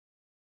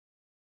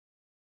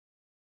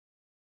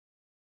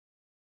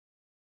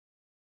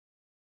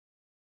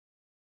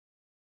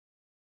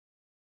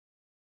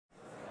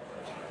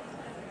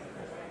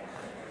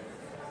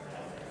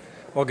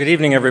Well, good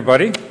evening,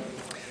 everybody.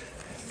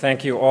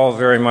 Thank you all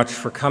very much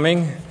for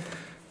coming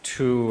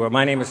to,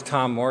 my name is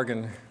Tom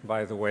Morgan,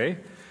 by the way,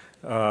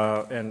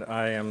 and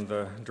I am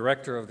the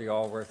director of the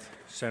Allworth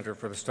Center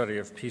for the Study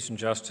of Peace and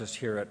Justice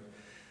here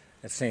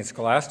at St.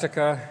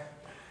 Scholastica.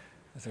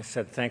 As I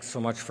said, thanks so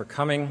much for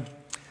coming.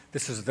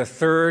 This is the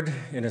third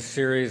in a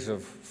series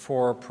of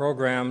 4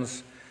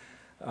 programs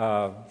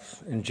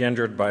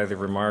engendered by the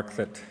remark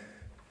that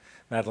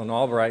Madeleine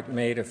Albright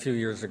made a few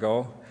years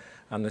ago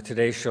on the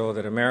Today Show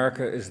that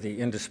America is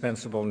the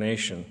indispensable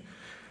nation.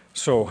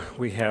 So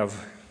we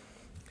have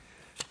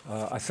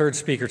a third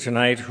speaker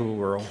tonight who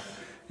will,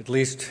 at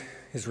least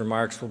his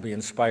remarks will be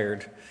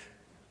inspired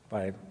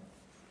by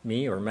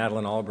me or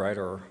Madeleine Albright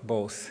or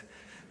both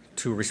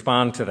to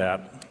respond to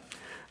that.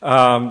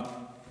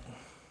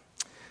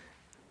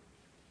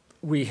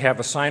 We have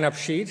a sign-up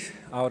sheet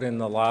out in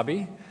the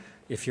lobby.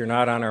 If you're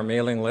not on our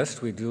mailing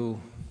list, we do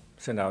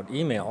send out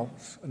email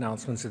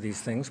announcements of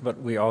these things, but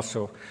we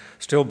also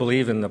still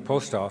believe in the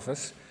post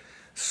office.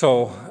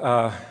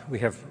 So we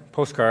have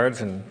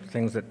postcards and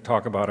things that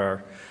talk about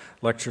our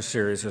lecture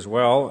series as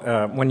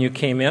well. When you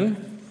came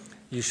in,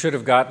 you should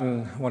have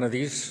gotten one of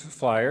these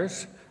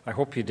flyers. I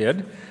hope you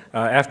did.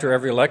 After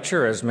every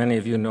lecture, as many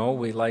of you know,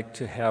 we like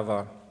to have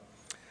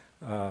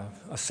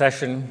a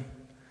session,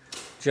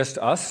 just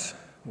us,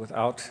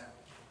 without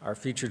our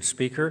featured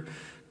speaker,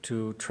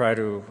 to try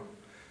to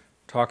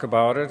talk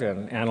about it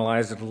and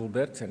analyze it a little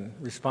bit and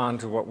respond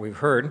to what we've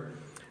heard.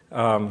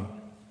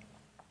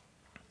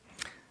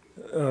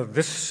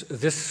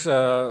 This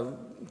time,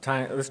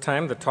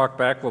 the talk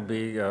back will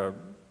be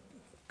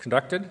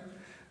conducted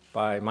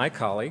by my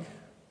colleague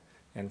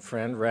and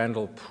friend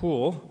Randall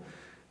Poole,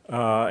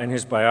 and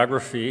his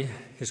biography,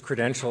 his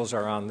credentials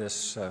are on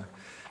this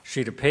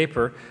sheet of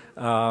paper.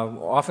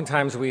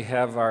 Oftentimes we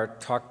have our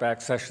talk back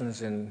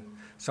sessions in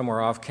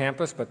somewhere off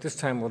campus, but this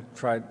time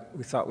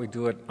we thought we'd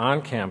do it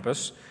on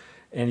campus.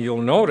 And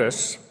you'll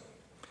notice,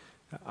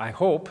 I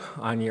hope,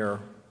 on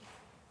your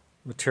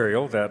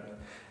material that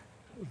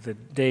the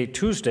day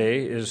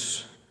Tuesday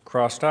is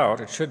crossed out.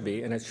 It should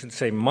be, and it should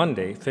say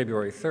Monday,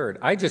 February 3rd.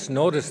 I just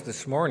noticed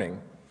this morning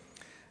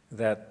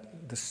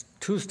that this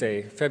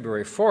Tuesday,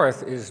 February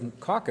 4th, is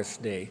caucus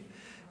day,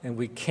 and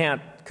we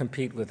can't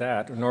compete with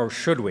that, nor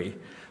should we.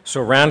 So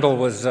Randall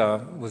was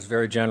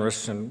very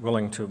generous and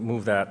willing to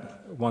move that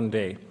one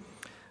day,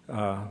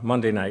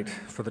 Monday night,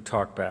 for the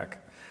talk back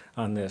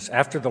on this.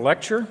 After the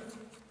lecture,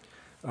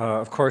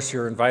 of course,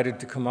 you're invited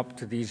to come up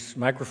to these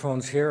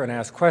microphones here and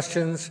ask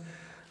questions.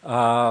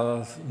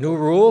 New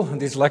rule in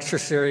these lecture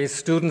series,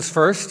 students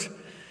first.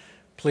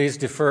 Please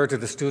defer to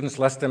the students,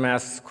 let them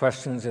ask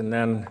questions, and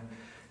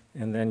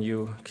then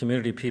you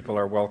community people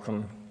are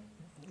welcome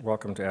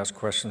to ask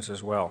questions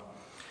as well.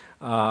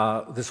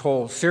 This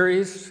whole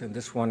series, and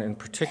this one in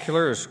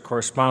particular, is of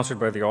course sponsored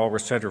by the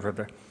Allworth Center for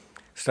the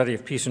Study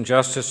of Peace and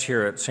Justice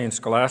here at St.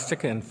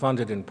 Scholastica and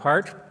funded in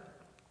part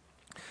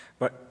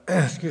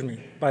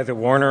by the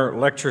Warner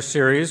Lecture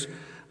Series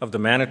of the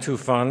Manitou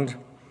Fund,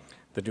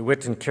 the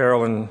DeWitt and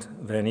Carolyn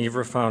Van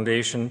Evera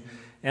Foundation,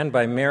 and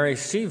by Mary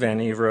C. Van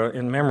Evera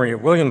in memory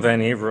of William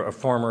Van Evera, a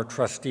former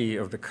trustee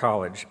of the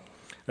college.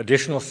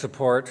 Additional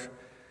support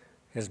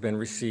has been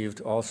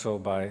received also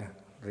by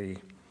the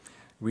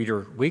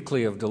Reader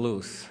Weekly of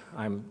Duluth.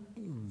 I'm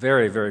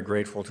very, very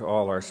grateful to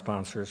all our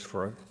sponsors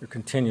for your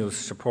continuous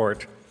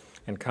support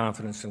and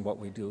confidence in what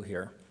we do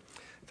here.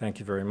 Thank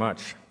you very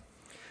much.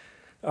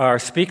 Our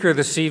speaker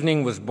this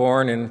evening was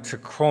born in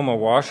Tacoma,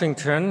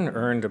 Washington,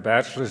 earned a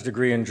bachelor's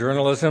degree in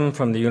journalism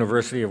from the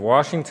University of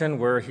Washington,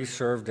 where he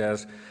served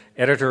as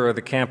editor of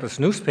the campus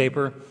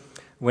newspaper,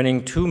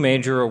 winning 2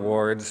 major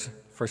awards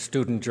for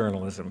student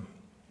journalism.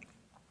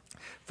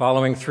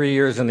 Following 3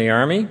 years in the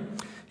Army,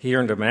 he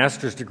earned a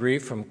master's degree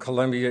from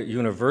Columbia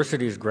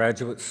University's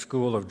Graduate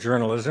School of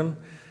Journalism,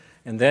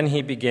 and then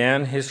he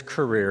began his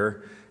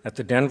career at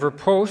the Denver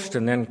Post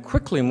and then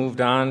quickly moved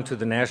on to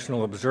the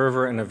National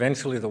Observer and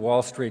eventually the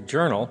Wall Street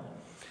Journal,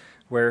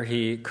 where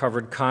he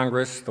covered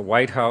Congress, the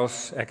White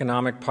House,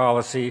 economic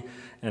policy,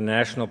 and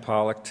national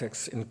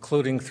politics,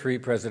 including 3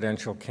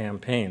 presidential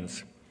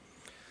campaigns.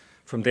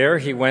 From there,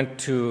 he went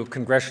to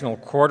Congressional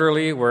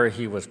Quarterly, where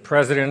he was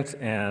president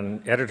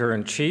and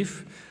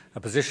editor-in-chief, a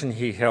position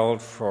he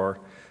held for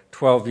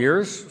 12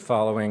 years,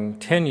 following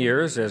 10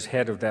 years as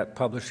head of that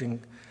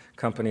publishing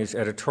company's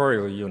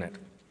editorial unit.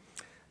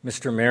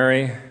 Mr.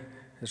 Mary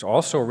has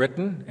also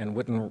written, and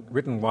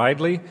written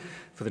widely,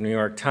 for the New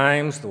York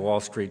Times, the Wall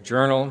Street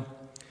Journal,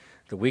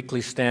 the Weekly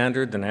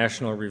Standard, the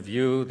National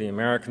Review, the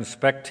American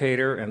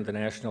Spectator, and the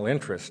National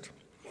Interest.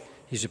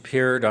 He's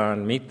appeared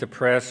on Meet the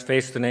Press,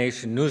 Face the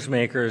Nation,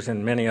 Newsmakers,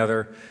 and many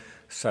other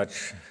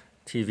such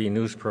TV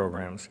news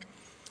programs.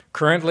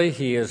 Currently,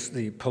 he is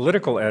the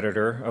political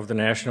editor of the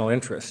National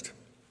Interest.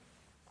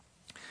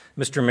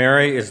 Mr.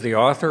 Mary is the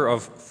author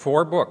of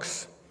 4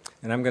 books,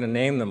 and I'm going to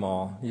name them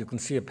all. You can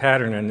see a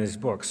pattern in these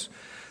books.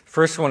 The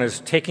first one is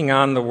Taking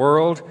on the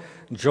World,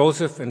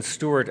 Joseph and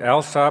Stuart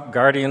Alsop,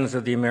 Guardians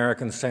of the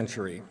American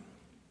Century.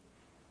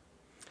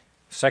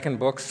 Second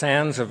book,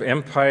 Sands of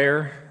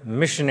Empire,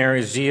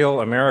 Missionary Zeal,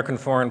 American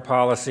Foreign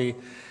Policy,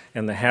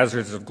 and the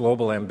Hazards of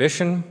Global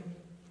Ambition.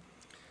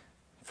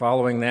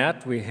 Following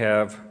that, we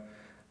have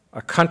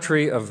A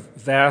Country of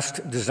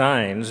Vast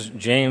Designs,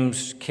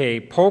 James K.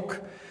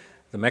 Polk,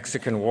 The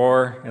Mexican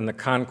War and the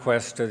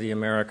Conquest of the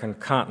American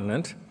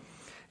Continent.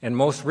 And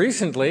most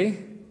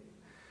recently,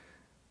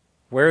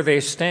 Where They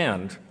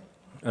Stand,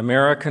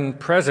 American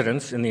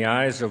Presidents in the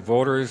Eyes of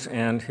Voters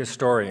and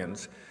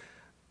Historians.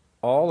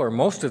 All or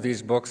most of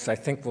these books, I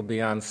think, will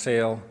be on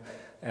sale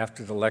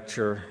after the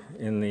lecture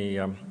in the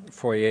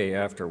foyer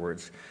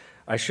afterwards.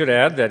 I should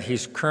add that he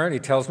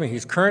tells me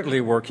he's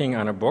currently working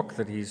on a book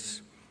that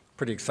he's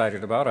pretty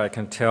excited about, I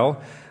can tell,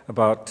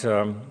 about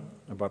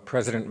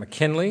President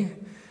McKinley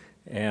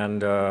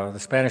and the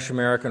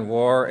Spanish-American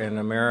War and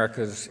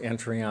America's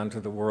entry onto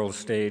the world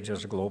stage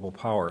as a global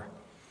power.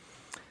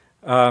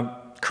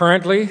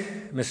 Currently,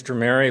 Mr.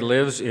 Mary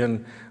lives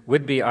in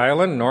Whidbey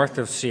Island, north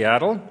of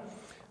Seattle,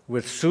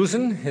 with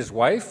Susan, his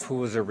wife,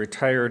 who is a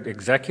retired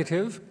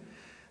executive.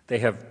 They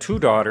have 2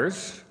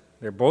 daughters.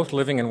 They're both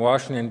living in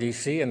Washington,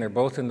 D.C., and they're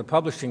both in the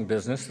publishing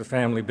business, the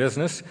family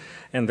business.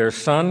 And their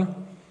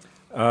son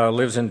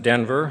lives in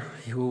Denver,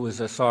 who is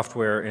a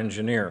software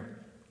engineer.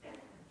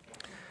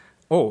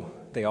 Oh,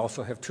 they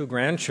also have 2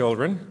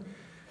 grandchildren,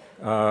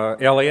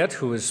 Elliot,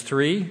 who is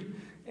 3,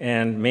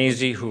 and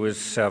Maisie, who is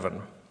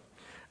 7.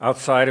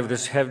 Outside of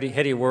this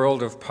heady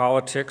world of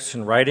politics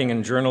and writing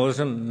and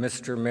journalism,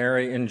 Mr.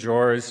 Mary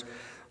enjoys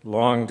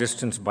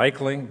long-distance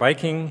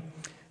biking,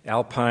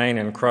 alpine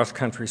and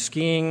cross-country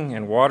skiing,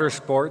 and water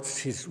sports.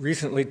 He's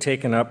recently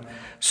taken up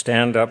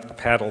stand-up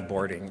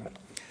paddleboarding.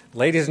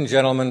 Ladies and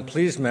gentlemen,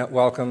 please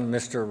welcome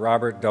Mr.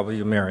 Robert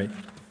W. Mary.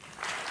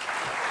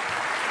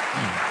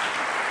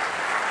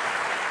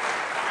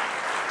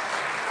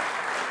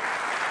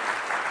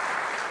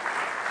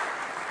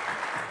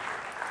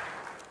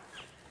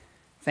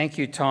 Thank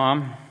you,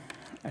 Tom.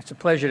 It's a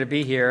pleasure to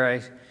be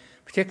here.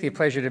 Particularly a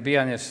pleasure to be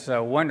on this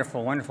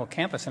wonderful, wonderful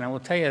campus. And I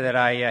will tell you that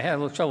I had a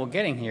little trouble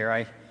getting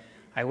here.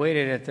 I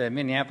waited at the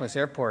Minneapolis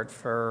airport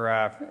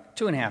for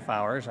 2.5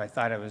 hours. I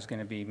thought it was going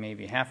to be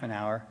maybe half an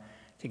hour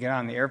to get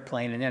on the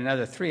airplane, and then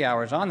another 3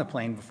 hours on the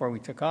plane before we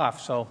took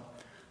off. So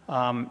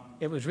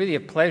it was really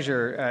a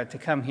pleasure to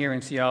come here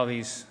and see all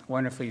these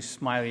wonderfully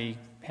smiley,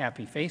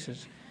 happy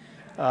faces.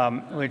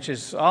 Which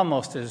is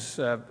almost as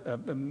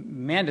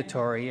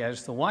mandatory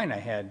as the wine I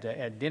had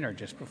at dinner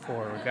just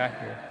before we got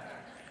here.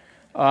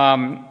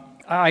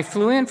 I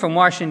flew in from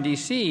Washington,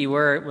 D.C.,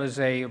 where it was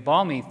a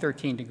balmy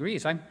 13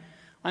 degrees. I'm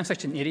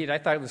such an idiot, I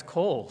thought it was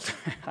cold.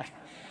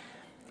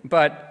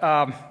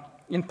 But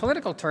in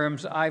political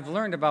terms, I've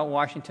learned about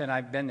Washington.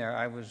 I've been there.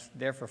 I was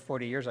there for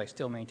 40 years. I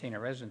still maintain a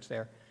residence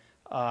there.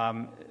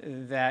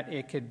 That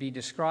it could be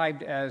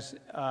described as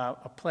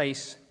a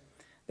place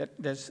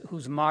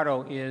whose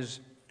motto is,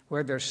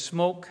 where there's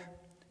smoke,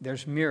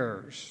 there's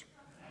mirrors.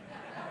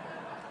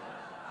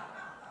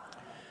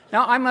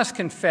 Now, I must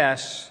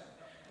confess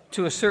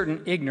to a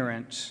certain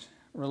ignorance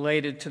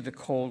related to the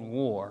Cold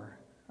War.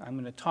 I'm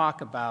going to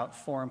talk about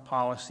foreign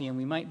policy, and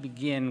we might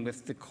begin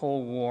with the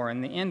Cold War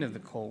and the end of the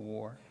Cold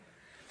War.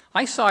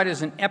 I saw it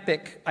as an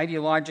epic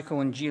ideological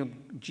and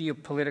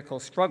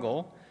geopolitical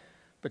struggle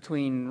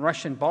between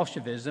Russian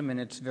Bolshevism and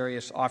its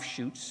various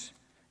offshoots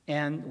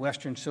and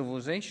Western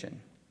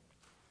civilization.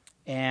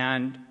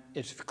 And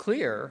it's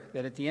clear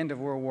that at the end of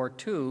World War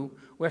II,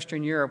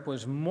 Western Europe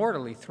was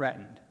mortally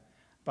threatened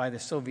by the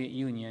Soviet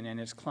Union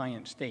and its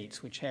client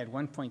states, which had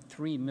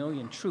 1.3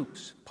 million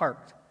troops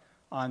parked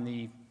on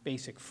the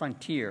basic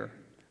frontier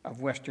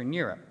of Western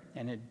Europe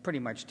and had pretty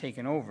much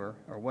taken over,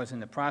 or was in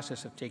the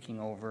process of taking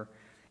over,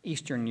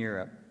 Eastern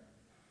Europe.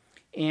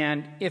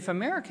 And if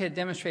America had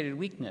demonstrated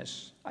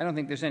weakness, I don't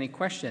think there's any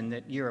question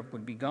that Europe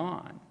would be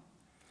gone.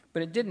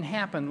 But it didn't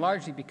happen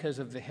largely because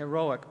of the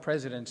heroic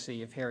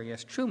presidency of Harry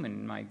S. Truman,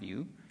 in my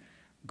view.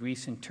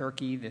 Greece and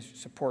Turkey, the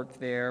support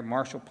there,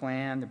 Marshall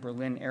Plan, the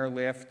Berlin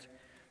airlift,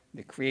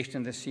 the creation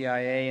of the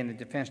CIA and the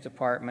Defense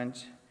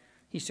Department.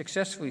 He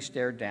successfully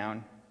stared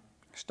down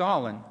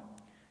Stalin.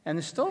 And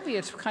the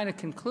Soviets kind of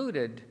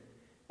concluded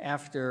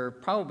after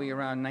probably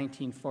around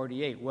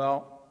 1948,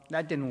 well,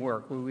 that didn't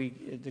work.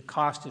 The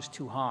cost is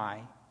too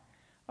high.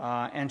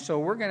 And so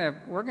we're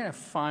gonna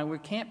find, we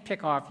can't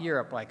pick off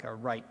Europe like a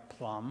ripe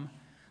plum.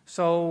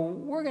 So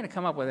we're going to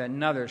come up with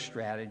another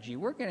strategy.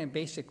 We're going to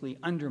basically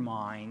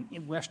undermine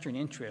Western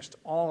interest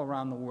all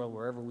around the world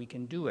wherever we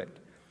can do it,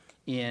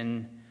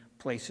 in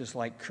places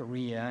like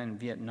Korea and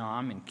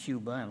Vietnam and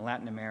Cuba and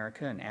Latin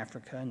America and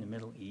Africa and the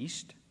Middle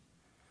East.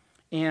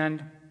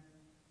 And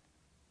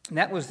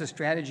that was the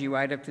strategy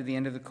right up to the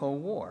end of the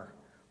Cold War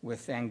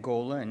with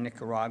Angola and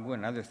Nicaragua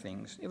and other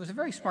things. It was a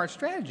very smart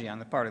strategy on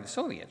the part of the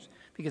Soviets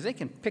because they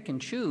can pick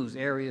and choose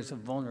areas of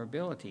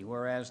vulnerability,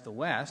 whereas the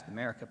West,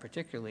 America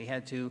particularly,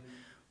 had to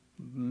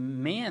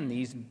man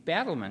these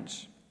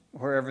battlements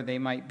wherever they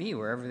might be,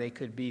 wherever they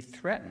could be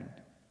threatened.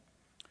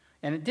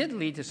 And it did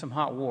lead to some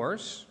hot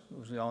wars,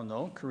 as we all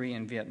know, Korea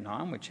and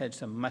Vietnam, which had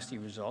some musty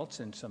results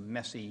and some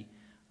messy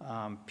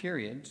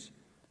periods.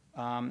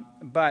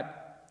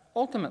 But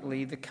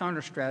ultimately, the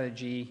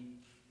counter-strategy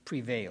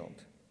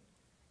prevailed.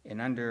 And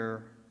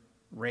under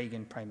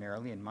Reagan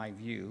primarily, in my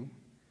view,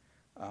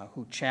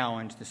 who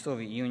challenged the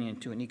Soviet Union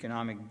to an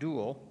economic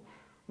duel,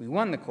 we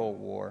won the Cold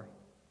War,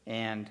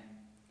 and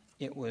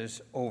it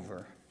was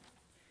over.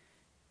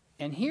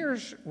 And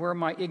here's where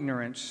my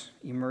ignorance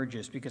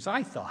emerges, because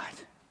I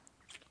thought,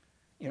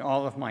 in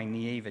all of my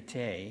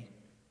naivete,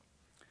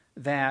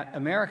 that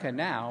America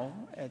now,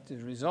 as the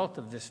result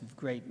of this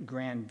great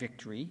grand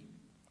victory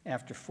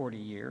after 40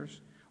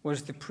 years,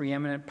 was the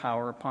preeminent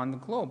power upon the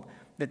globe,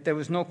 that there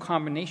was no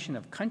combination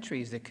of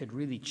countries that could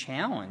really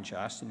challenge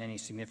us in any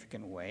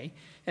significant way,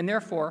 and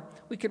therefore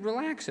we could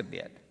relax a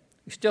bit.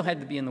 We still had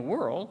to be in the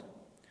world.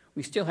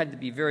 We still had to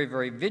be very,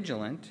 very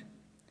vigilant.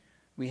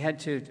 We had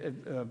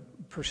to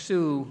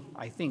pursue,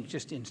 I think,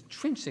 just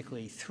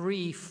intrinsically,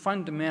 three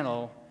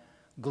fundamental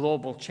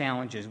global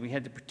challenges. We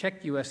had to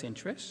protect U.S.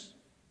 interests.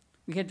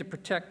 We had to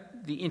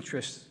protect the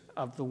interests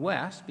of the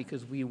West,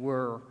 because we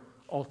were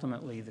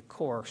ultimately the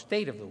core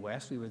state of the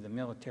West. We were the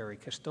military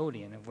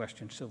custodian of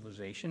Western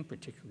civilization,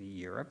 particularly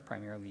Europe,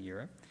 primarily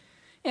Europe.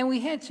 And we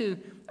had to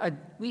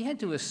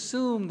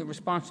assume the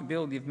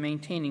responsibility of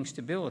maintaining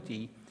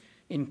stability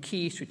in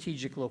key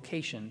strategic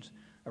locations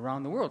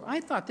around the world. I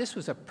thought this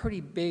was a pretty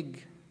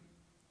big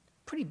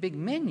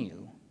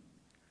menu.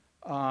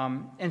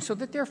 And so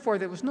that therefore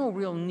there was no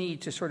real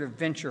need to sort of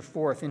venture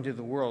forth into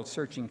the world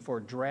searching for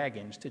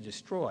dragons to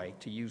destroy,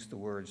 to use the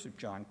words of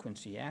John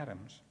Quincy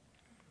Adams.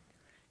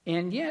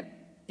 And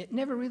yet, it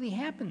never really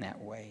happened that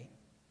way.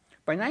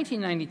 By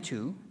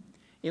 1992,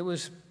 it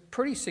was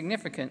pretty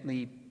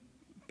significantly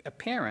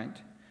apparent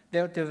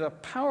that there was a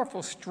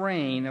powerful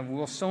strain of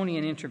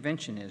Wilsonian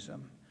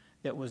interventionism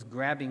that was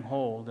grabbing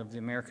hold of the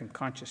American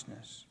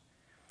consciousness.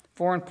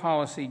 Foreign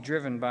policy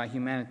driven by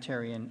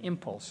humanitarian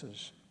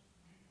impulses.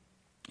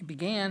 It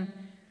began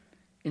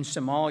in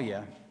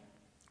Somalia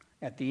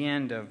at the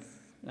end of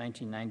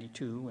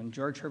 1992 when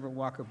George Herbert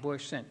Walker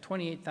Bush sent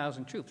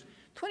 28,000 troops.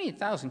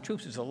 28,000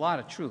 troops is a lot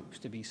of troops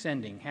to be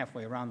sending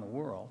halfway around the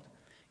world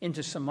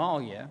into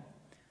Somalia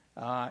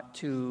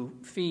to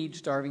feed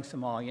starving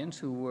Somalians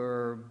who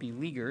were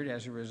beleaguered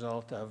as a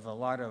result of a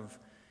lot of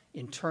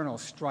internal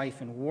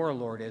strife and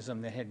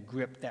warlordism that had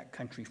gripped that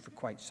country for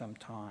quite some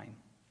time.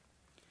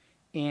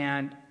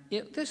 And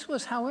this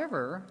was,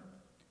 however,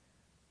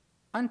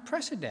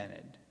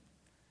 unprecedented,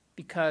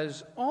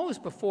 because always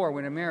before,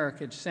 when America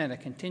had sent a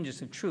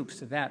contingent of troops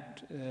to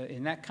that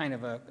in that kind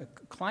of a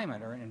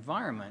climate or an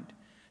environment,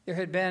 there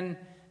had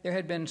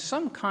been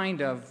some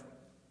kind of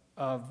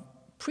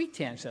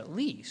pretense, at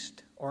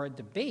least, or a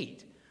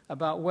debate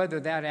about whether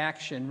that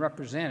action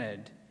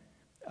represented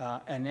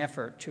an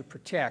effort to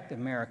protect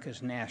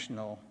America's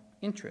national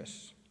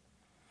interests.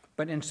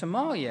 But in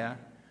Somalia,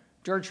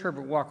 George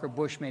Herbert Walker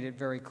Bush made it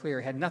very clear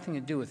it had nothing to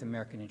do with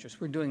American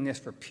interests. We're doing this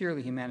for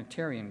purely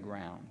humanitarian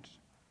grounds.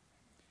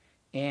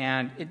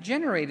 And it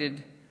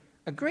generated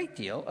a great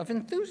deal of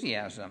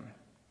enthusiasm.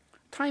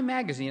 Time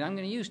magazine, I'm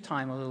going to use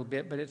Time a little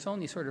bit, but it's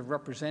only sort of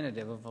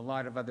representative of a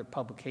lot of other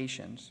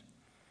publications.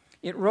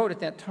 It wrote at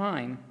that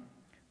time,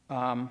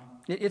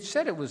 it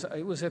said it was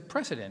a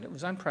precedent. It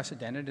was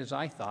unprecedented, as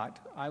I thought.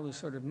 I was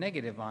sort of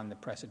negative on the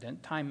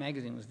precedent. Time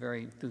magazine was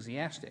very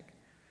enthusiastic.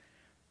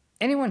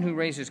 Anyone who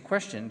raises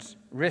questions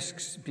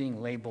risks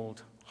being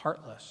labeled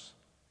heartless.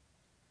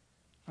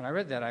 When I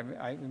read that,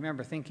 I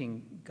remember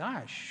thinking,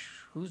 gosh,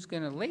 who's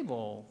going to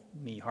label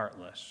me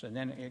heartless? And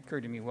then it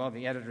occurred to me, well,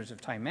 the editors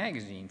of Time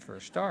magazine, for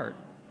a start.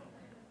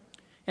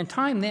 And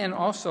Time then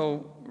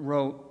also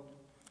wrote,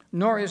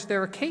 nor is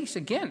there a case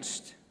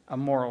against a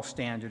moral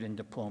standard in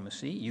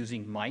diplomacy.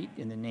 Using might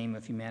in the name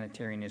of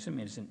humanitarianism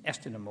is an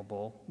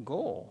estimable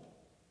goal.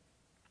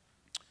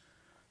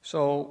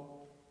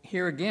 So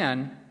here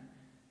again,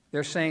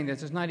 they're saying that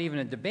there's not even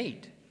a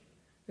debate.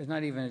 There's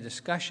not even a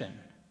discussion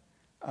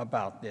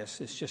about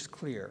this. It's just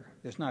clear.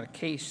 There's not a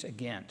case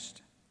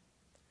against.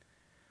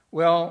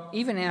 Well,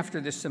 even after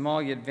the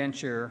Somalia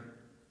adventure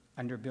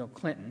under Bill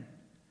Clinton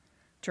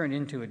turned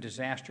into a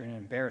disaster and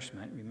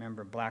embarrassment,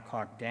 remember Black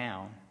Hawk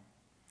Down,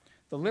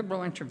 the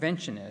liberal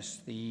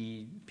interventionists,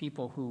 the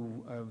people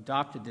who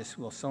adopted this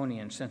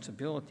Wilsonian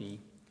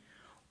sensibility,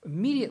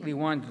 immediately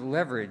wanted to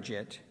leverage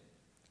it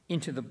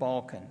into the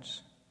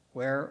Balkans,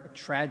 where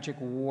tragic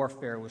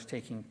warfare was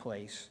taking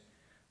place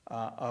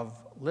of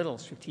little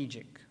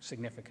strategic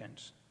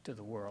significance to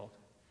the world,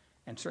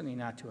 and certainly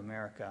not to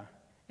America,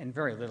 and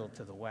very little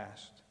to the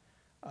West.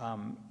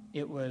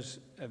 It was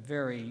a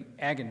very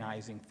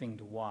agonizing thing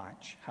to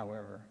watch,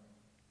 however.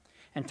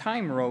 And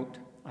Time wrote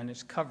on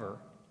its cover,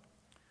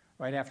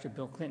 right after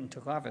Bill Clinton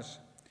took office,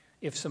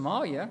 if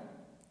Somalia,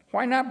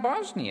 why not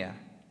Bosnia?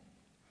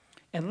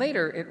 And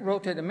later it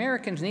wrote that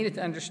Americans needed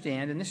to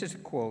understand, and this is a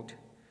quote,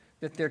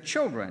 that their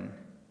children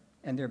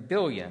and their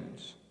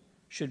billions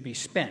should be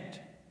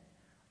spent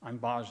on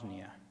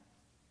Bosnia.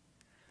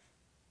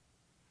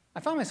 I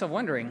found myself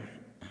wondering,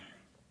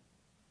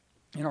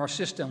 in our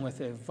system with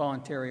a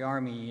voluntary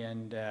army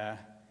and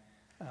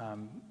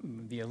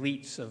the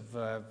elites of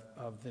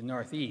the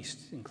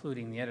Northeast,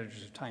 including the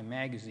editors of Time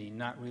magazine,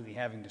 not really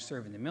having to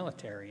serve in the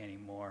military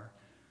anymore,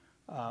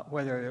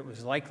 whether it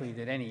was likely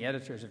that any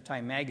editors of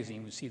Time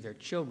magazine would see their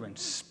children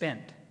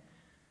spent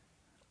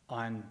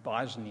on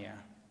Bosnia.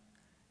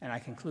 And I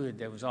concluded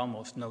there was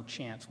almost no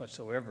chance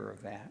whatsoever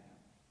of that.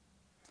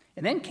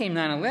 And then came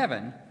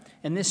 9/11,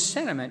 and this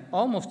sentiment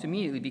almost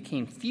immediately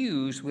became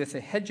fused with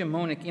the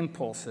hegemonic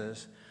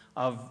impulses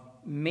of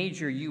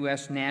major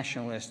U.S.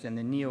 nationalists and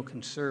the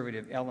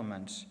neoconservative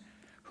elements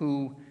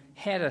who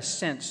had a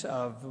sense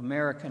of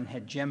American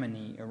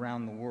hegemony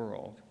around the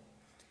world.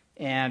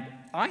 And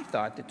I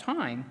thought at the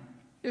time,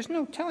 there's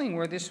no telling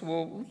where this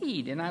will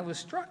lead, and I was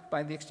struck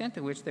by the extent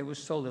to which there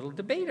was so little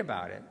debate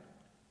about it.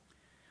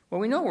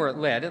 Well, we know where it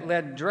led. It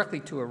led directly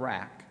to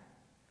Iraq.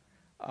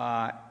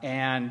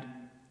 And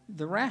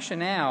the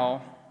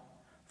rationale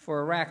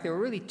for Iraq, there were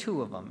really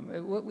two of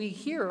them. We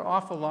hear an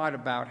awful lot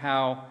about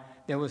how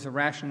there was a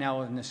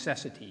rationale of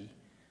necessity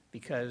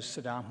because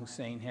Saddam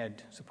Hussein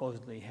had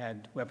supposedly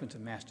had weapons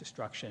of mass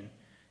destruction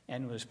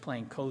and was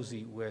playing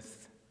cozy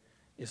with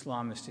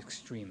Islamist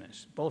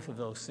extremists. Both of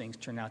those things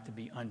turned out to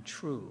be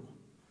untrue.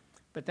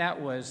 But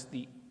that was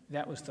the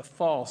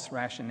false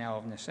rationale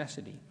of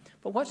necessity.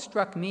 But what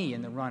struck me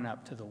in the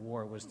run-up to the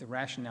war was the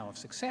rationale of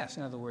success.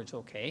 In other words,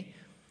 okay,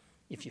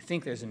 if you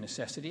think there's a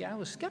necessity, I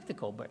was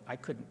skeptical, but I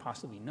couldn't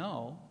possibly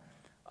know.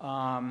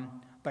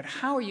 But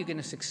how are you going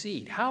to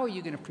succeed? How are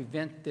you going to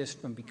prevent this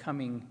from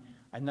becoming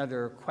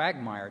another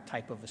quagmire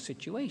type of a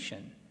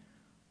situation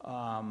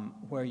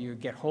where you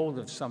get hold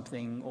of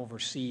something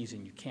overseas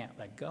and you can't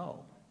let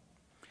go?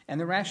 And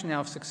the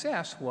rationale of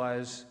success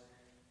was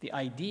the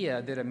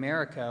idea that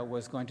America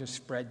was going to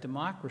spread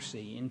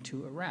democracy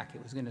into Iraq.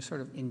 It was going to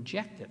sort of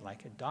inject it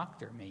like a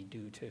doctor may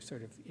do to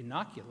sort of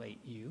inoculate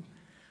you,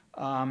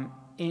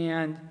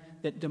 and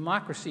that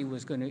democracy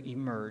was going to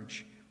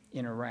emerge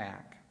in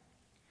Iraq.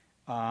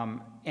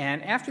 And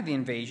after the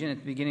invasion, at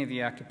the beginning of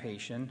the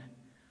occupation,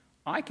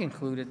 I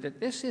concluded that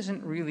this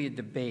isn't really a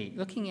debate.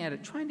 Looking at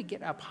it, trying to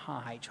get up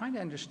high, trying to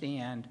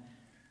understand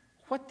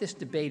what this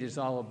debate is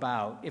all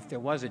about, if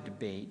there was a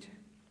debate.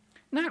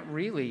 Not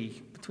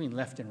really between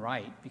left and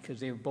right, because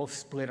they were both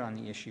split on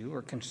the issue,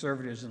 or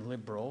conservatives and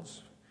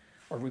liberals,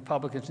 or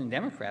Republicans and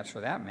Democrats for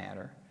that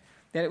matter,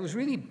 that it was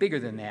really bigger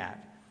than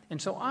that.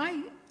 And so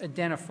I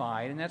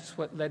identified, and that's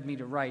what led me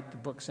to write the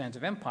book Sands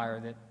of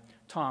Empire, that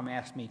Tom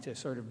asked me to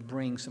sort of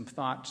bring some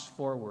thoughts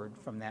forward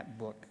from that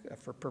book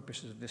for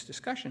purposes of this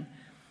discussion.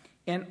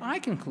 And I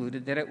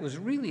concluded that it was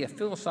really a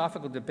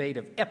philosophical debate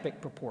of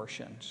epic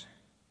proportions,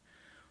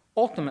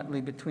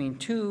 ultimately between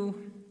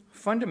two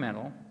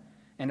fundamental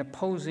and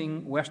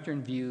opposing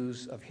Western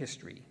views of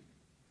history.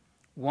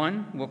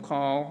 One we'll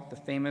call the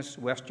famous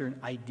Western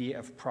idea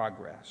of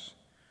progress,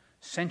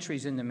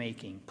 centuries in the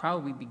making,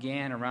 probably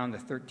began around the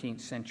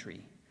 13th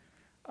century,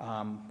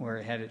 where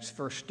it had its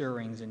first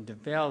stirrings and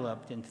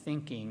developed in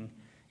thinking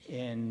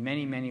in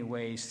many, many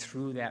ways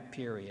through that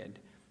period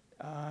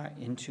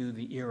into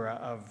the era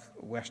of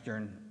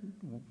Western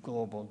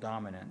global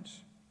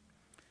dominance.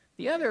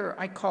 The other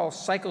I call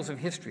cycles of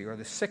history, or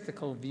the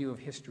cyclical view of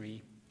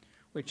history,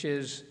 which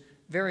is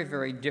very,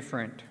 very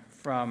different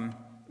from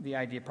the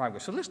idea of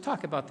progress. So let's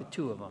talk about the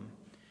two of them,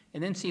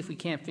 and then see if we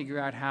can't figure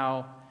out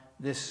how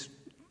this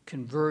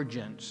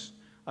convergence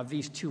of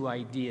these two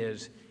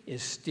ideas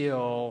is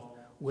still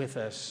with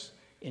us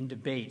in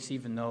debates,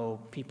 even though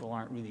people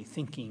aren't really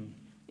thinking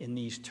in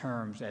these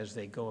terms as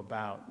they go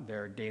about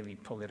their daily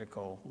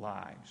political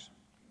lives.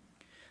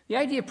 The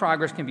idea of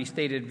progress can be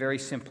stated very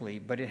simply,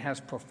 but it has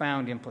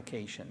profound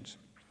implications.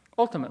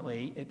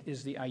 Ultimately, it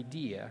is the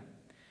idea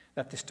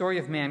that the story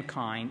of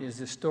mankind is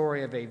the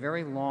story of a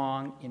very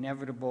long,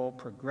 inevitable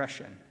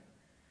progression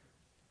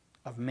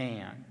of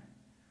man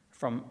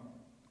from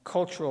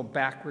cultural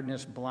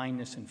backwardness,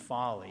 blindness, and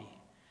folly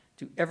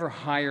to ever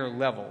higher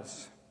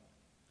levels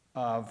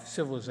of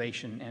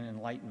civilization and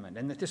enlightenment,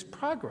 and that this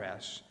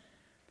progress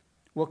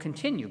will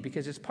continue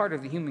because it's part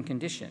of the human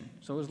condition.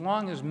 So as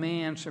long as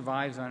man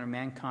survives on Earth,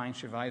 mankind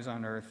survives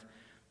on Earth,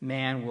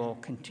 man will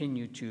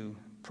continue to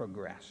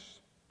progress.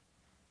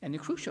 And the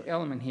crucial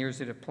element here is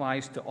that it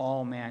applies to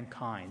all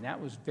mankind.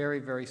 That was very,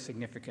 very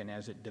significant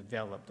as it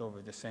developed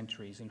over the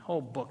centuries, and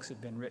whole books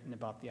have been written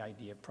about the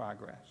idea of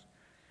progress.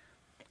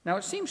 Now,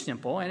 it seems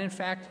simple, and in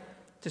fact,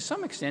 to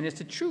some extent,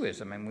 it's a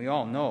truism, and we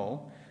all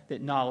know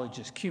that knowledge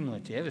is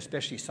cumulative,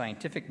 especially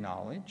scientific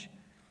knowledge,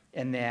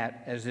 and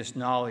that as this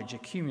knowledge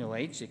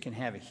accumulates, it can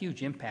have a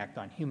huge impact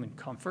on human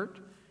comfort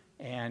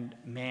and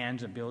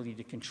man's ability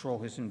to control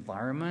his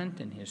environment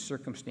and his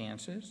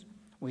circumstances.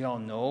 We all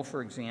know,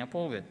 for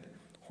example, that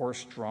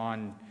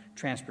horse-drawn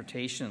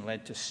transportation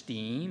led to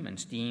steam, and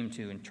steam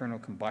to internal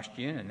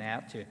combustion, and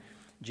that to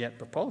jet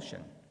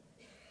propulsion.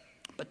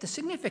 But the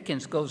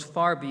significance goes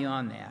far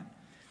beyond that.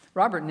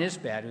 Robert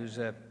Nisbet, who's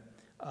a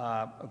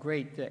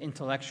great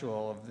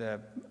intellectual of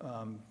the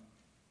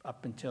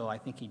up until I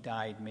think he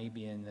died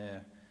maybe in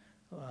the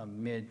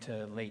mid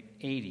to late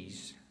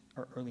 80s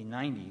or early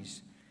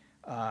 90s,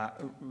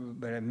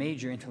 but a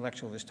major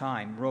intellectual of his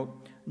time,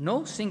 wrote,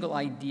 "No single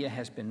idea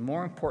has been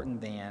more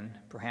important than,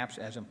 perhaps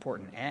as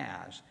important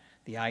as,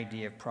 the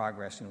idea of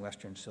progress in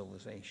Western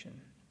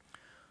civilization."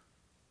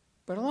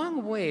 But along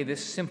the way,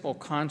 this simple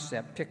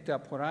concept picked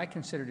up what I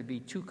consider to be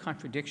two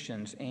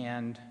contradictions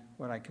and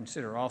what I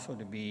consider also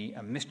to be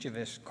a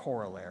mischievous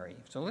corollary.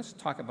 So let's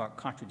talk about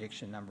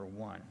contradiction number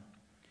one.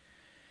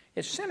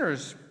 It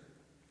centers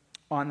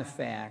on the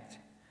fact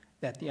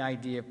that the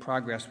idea of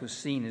progress was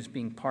seen as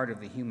being part of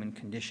the human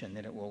condition,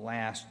 that it will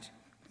last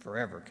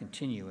forever,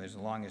 continue as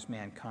long as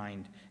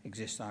mankind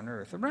exists on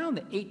Earth. Around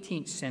the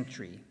 18th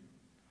century,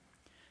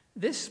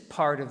 this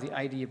part of the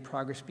idea of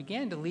progress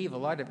began to leave a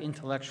lot of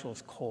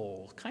intellectuals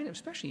cold, kind of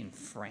especially in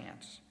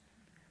France.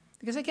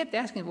 Because I kept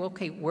asking, well,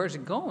 okay, where's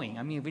it going?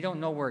 I mean, if we don't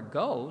know where it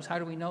goes, how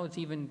do we know it's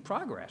even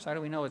progress? How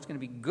do we know it's going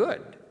to be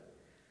good?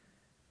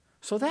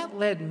 So that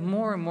led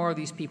more and more of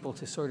these people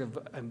to sort of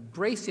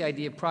embrace the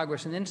idea of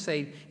progress and then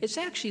say, it's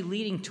actually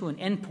leading to an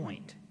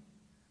endpoint.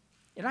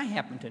 And I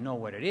happen to know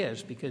what it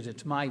is because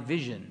it's my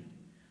vision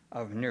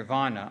of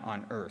nirvana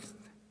on Earth.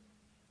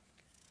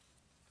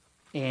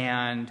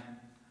 And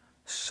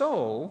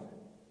so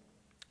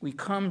we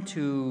come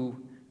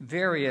to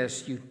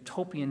various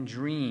utopian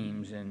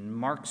dreams and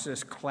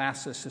Marxist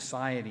classist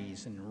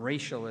societies and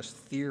racialist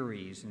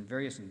theories and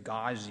various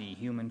gauzy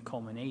human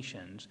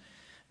culminations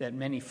that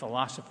many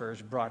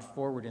philosophers brought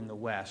forward in the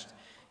West,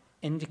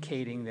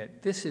 indicating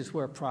that this is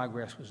where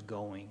progress was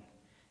going.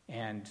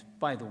 And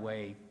by the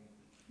way,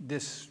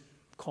 this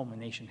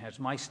culmination has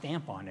my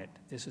stamp on it.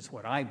 This is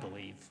what I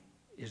believe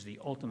is the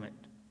ultimate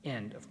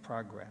end of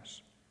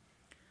progress.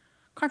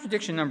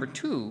 Contradiction number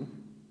two,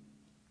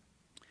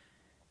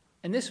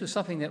 and this was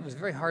something that was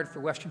very hard for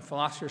Western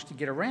philosophers to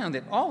get around,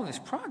 that all of this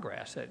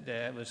progress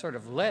that was sort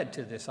of led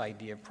to this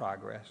idea of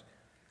progress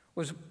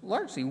was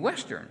largely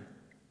Western.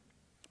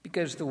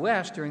 Because the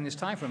West, during this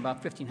time from about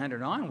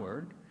 1500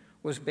 onward,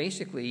 was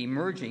basically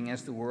emerging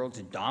as the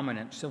world's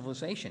dominant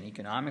civilization,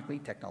 economically,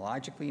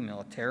 technologically,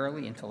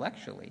 militarily,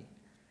 intellectually.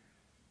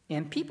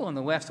 And people in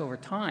the West over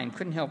time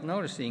couldn't help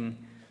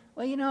noticing,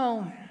 well, you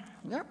know,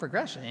 we are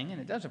progressing, and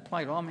it does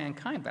apply to all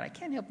mankind, but I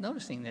can't help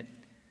noticing that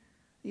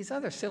these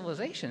other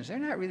civilizations, they're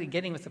not really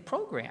getting with the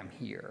program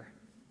here.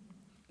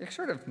 They're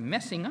sort of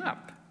messing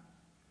up.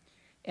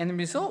 And the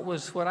result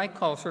was what I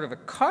call sort of a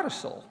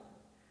codicil.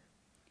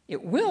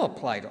 It will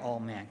apply to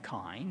all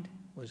mankind,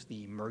 was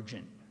the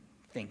emergent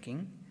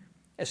thinking,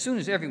 as soon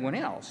as everyone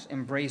else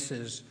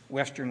embraces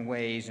Western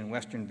ways and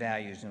Western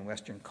values and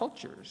Western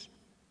cultures.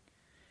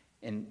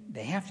 And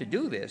they have to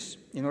do this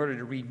in order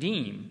to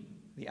redeem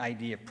the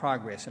idea of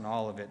progress in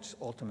all of its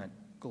ultimate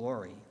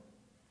glory.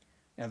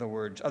 In other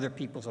words, other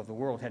peoples of the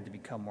world had to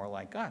become more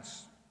like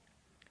us.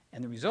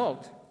 And the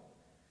result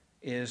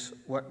is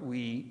what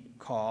we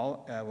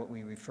call, what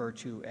we refer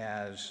to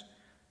as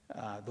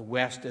the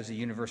West as a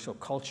universal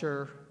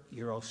culture,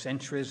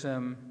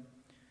 Eurocentrism.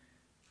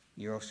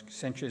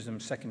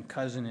 Eurocentrisim's second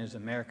cousin is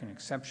American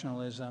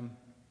exceptionalism,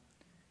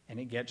 and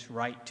it gets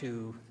right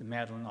to the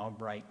Madeleine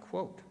Albright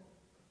quote.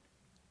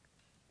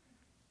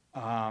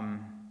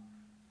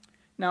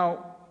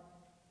 Now,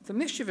 the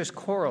mischievous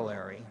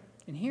corollary,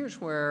 and here's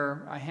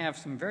where I have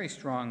some very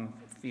strong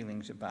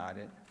feelings about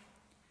it,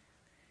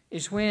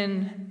 is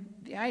when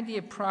the idea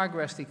of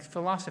progress, the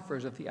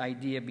philosophers of the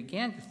idea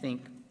began to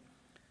think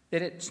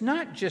that it's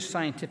not just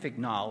scientific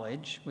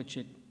knowledge, which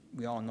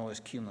we all know is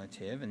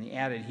cumulative, and the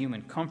added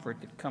human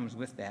comfort that comes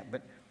with that,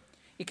 but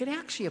it could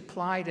actually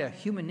apply to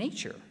human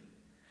nature,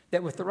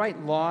 that with the right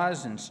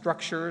laws and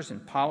structures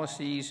and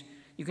policies,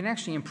 you can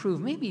actually improve,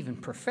 maybe even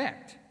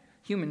perfect,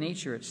 human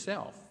nature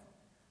itself,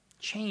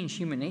 change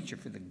human nature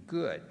for the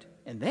good.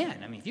 And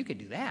then, I mean, if you could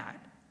do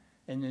that,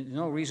 then there's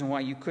no reason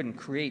why you couldn't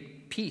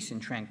create peace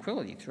and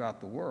tranquility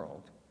throughout the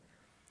world.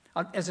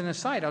 As an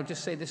aside, I'll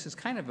just say this is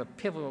kind of a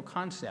pivotal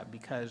concept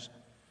because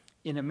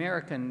in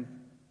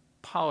American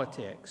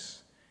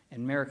politics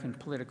and American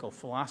political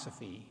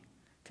philosophy,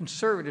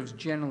 conservatives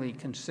generally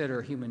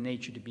consider human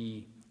nature to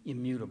be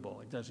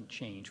immutable. It doesn't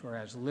change,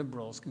 whereas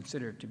liberals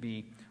consider it to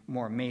be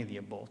more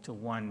malleable to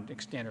one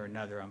extent or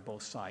another on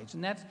both sides.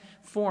 And that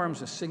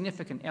forms a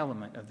significant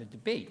element of the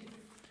debate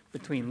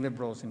between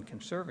liberals and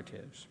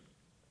conservatives.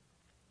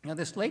 Now,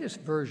 this latest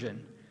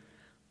version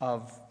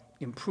of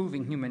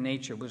improving human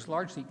nature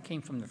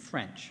came from the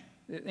French.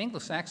 The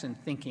Anglo-Saxon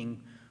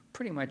thinking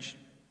pretty much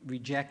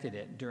rejected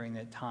it during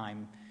that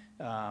time.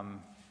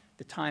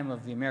 The time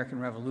of the American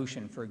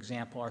Revolution, for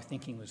example, our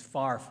thinking was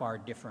far, far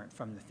different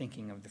from the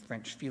thinking of the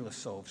French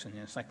philosophes and the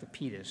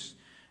encyclopedists.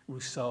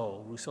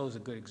 Rousseau is a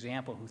good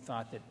example, who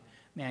thought that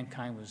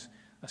mankind was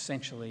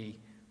essentially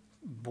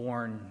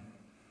born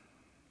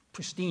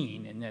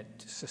pristine and that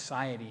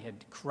society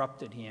had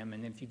corrupted him,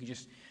 and if you could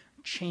just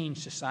change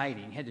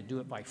society, and you had to do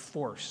it by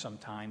force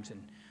sometimes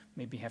and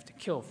maybe have to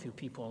kill a few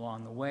people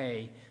along the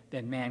way,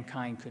 then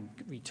mankind could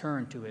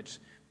return to its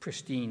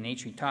pristine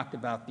nature. He talked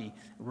about the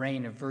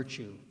reign of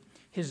virtue.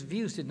 His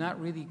views did not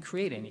really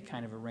create any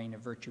kind of a reign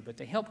of virtue, but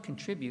they helped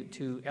contribute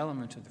to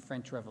elements of the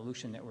French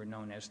Revolution that were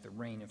known as the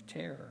Reign of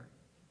Terror.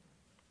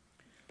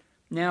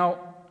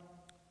 Now,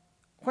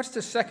 what's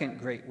the second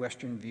great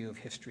Western view of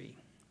history,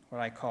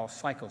 what I call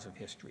cycles of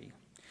history?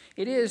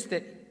 It is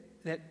that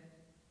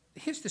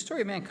the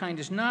story of mankind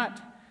is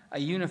not a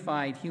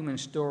unified human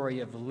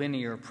story of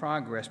linear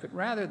progress, but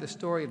rather the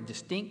story of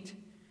distinct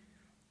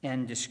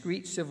and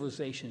discrete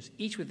civilizations,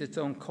 each with its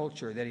own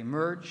culture that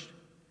emerged,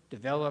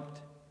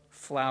 developed,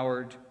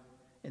 flowered,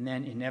 and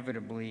then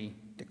inevitably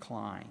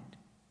declined.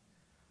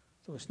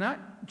 So it's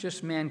not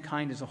just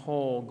mankind as a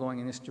whole going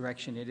in this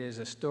direction, it is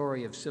a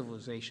story of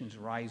civilizations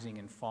rising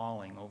and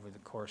falling over the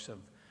course of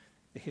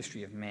the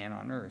history of man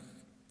on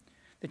Earth.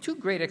 The two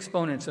great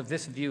exponents of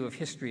this view of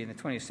history in the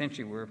 20th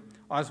century were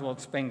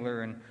Oswald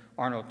Spengler and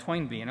Arnold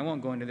Toynbee, and I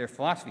won't go into their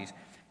philosophies.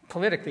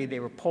 Politically, they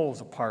were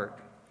poles apart.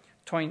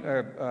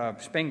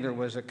 Spengler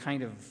was a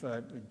kind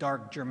of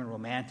dark German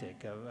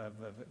romantic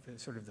of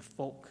sort of the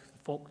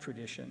folk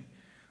tradition,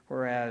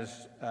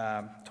 whereas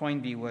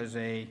Toynbee was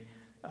a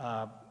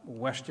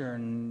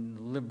Western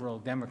liberal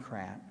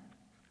Democrat,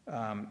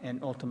 and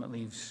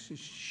ultimately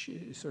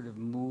sort of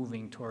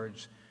moving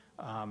towards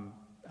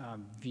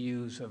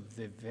views of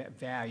the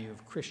value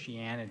of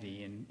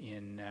Christianity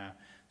in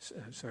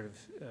sort of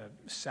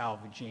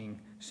salvaging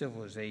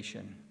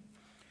civilization.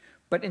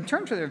 But in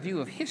terms of their view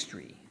of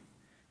history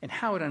and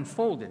how it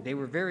unfolded, they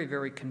were very,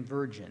 very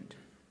convergent.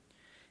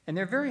 And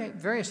there are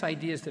various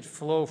ideas that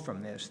flow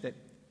from this, that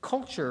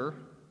culture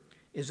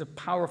is a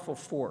powerful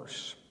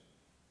force,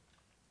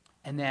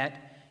 and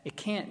that it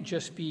can't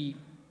just be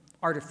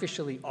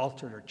artificially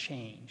altered or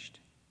changed.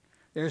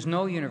 There's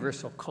no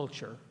universal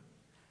culture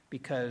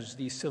because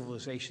these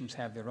civilizations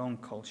have their own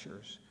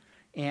cultures,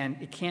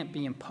 and it can't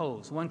be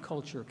imposed. One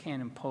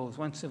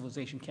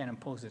civilization can't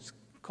impose its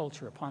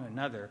culture upon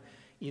another,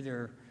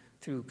 either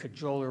through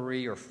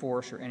cajolery or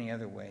force or any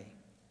other way.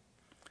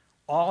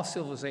 All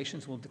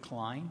civilizations will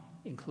decline,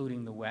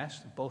 including the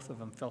West. Both of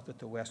them felt that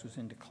the West was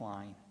in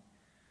decline.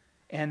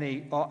 And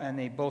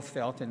they both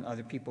felt, and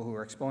other people who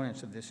are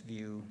exponents of this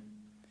view,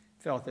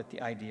 felt that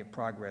the idea of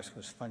progress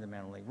was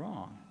fundamentally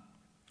wrong.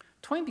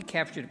 Toynbee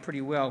captured it pretty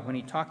well when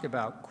he talked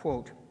about,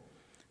 quote,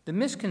 the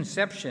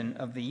misconception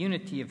of the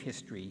unity of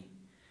history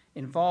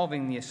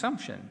involving the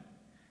assumption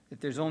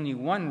that there's only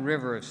one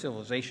river of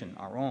civilization,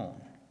 our own,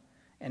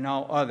 and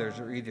all others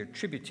are either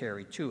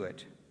tributary to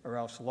it or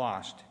else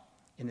lost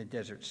in the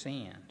desert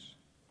sands.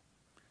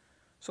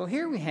 So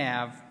here we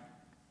have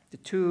the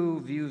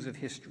two views of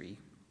history.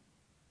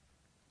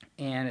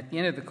 And at the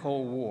end of the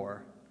Cold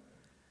War,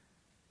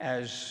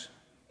 as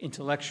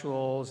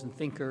intellectuals and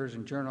thinkers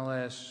and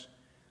journalists,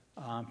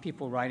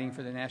 people writing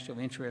for the National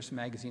Interest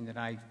magazine that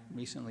I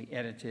recently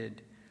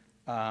edited,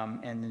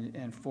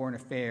 and Foreign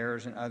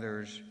Affairs and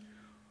others,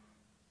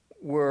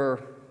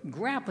 were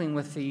grappling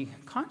with the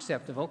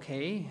concept of,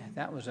 okay,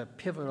 that was a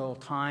pivotal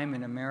time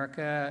in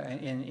America,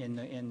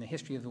 in the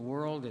history of the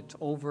world, it's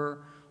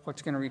over,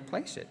 what's going to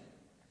replace it?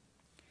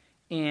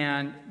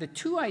 And the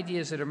two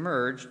ideas that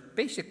emerged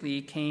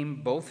basically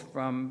came both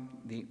from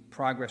the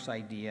progress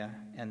idea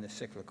and the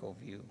cyclical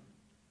view.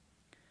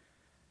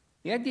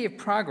 The idea of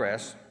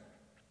progress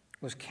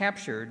was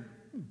captured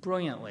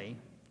brilliantly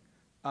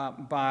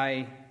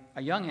by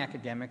a young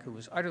academic who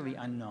was utterly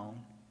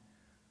unknown,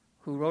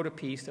 who wrote a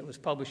piece that was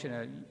published in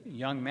a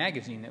young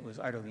magazine that was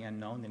utterly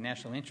unknown, the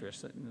National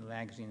Interest, the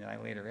magazine that I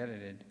later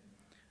edited.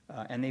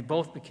 And they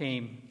both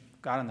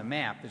got on the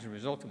map as a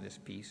result of this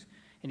piece,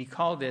 and he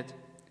called it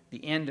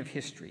The End of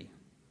History.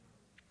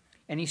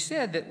 And he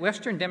said that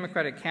Western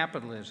democratic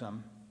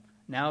capitalism,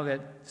 now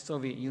that the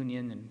Soviet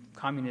Union and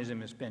communism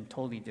has been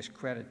totally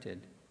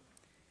discredited,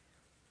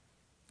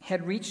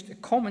 had reached a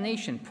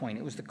culmination point.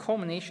 It was the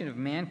culmination of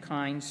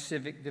mankind's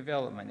civic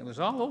development. It was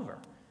all over.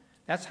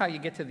 That's how you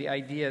get to the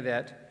idea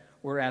that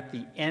we're at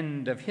the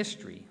end of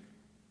history,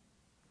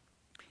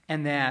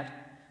 and that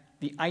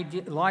the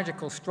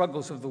ideological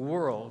struggles of the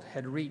world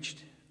had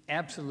reached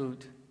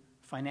absolute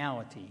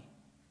finality.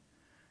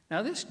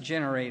 Now, this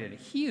generated a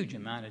huge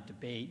amount of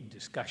debate and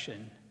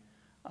discussion,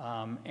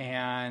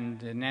 and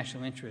the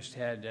National Interest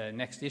had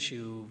next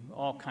issue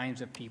all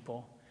kinds of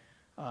people.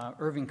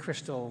 Irving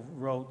Kristol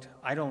wrote,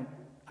 I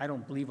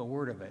don't believe a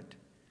word of it.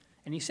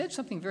 And he said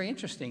something very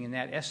interesting in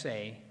that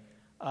essay,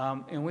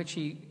 in which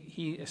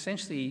he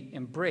essentially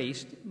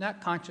embraced,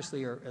 not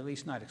consciously or at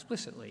least not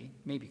explicitly,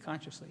 maybe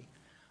consciously,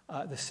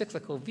 the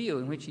cyclical view,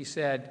 in which he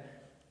said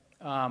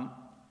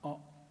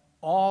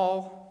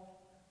all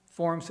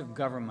forms of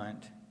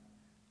government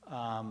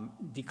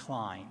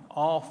decline.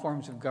 All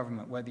forms of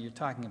government, whether you're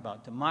talking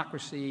about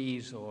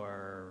democracies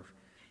or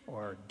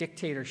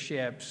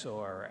dictatorships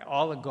or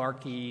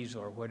oligarchies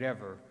or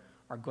whatever,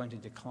 are going to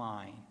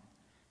decline.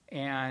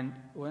 And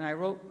when I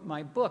wrote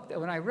my book,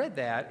 when I read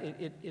that,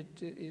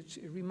 it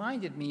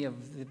reminded me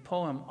of the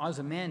poem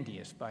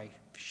Ozymandias by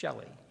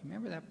Shelley.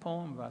 Remember that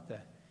poem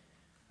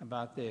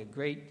about the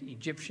great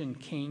Egyptian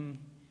king?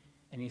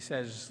 And he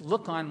says,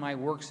 "Look on my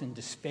works in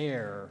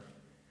despair,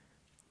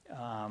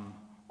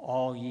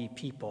 all ye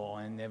people."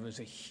 And there was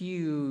a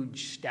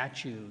huge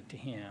statue to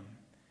him.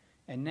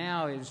 And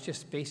now it's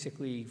just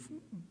basically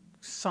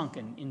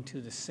sunken into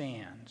the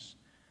sands.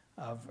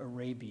 of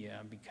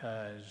Arabia,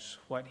 because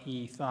what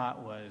he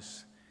thought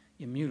was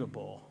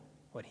immutable,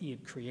 what he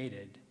had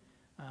created,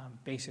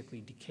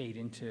 basically decayed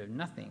into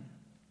nothing.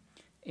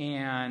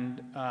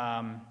 And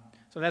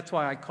so that's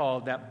why I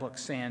called that book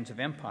Sands of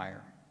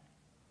Empire.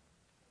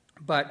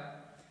 But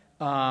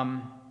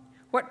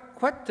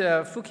what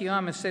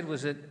Fukuyama said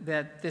was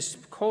that this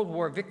Cold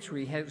War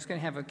victory was going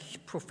to have a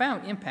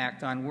profound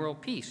impact on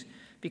world peace,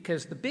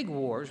 because the big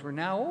wars were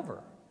now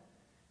over.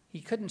 He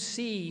couldn't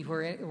see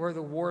where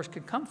the wars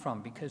could come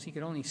from, because he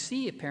could only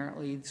see,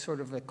 apparently, sort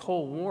of the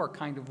Cold War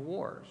kind of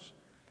wars.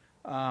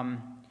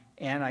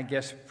 And I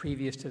guess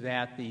previous to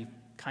that, the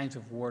kinds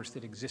of wars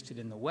that existed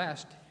in the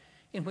West,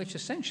 in which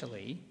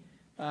essentially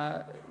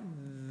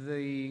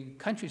the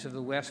countries of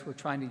the West were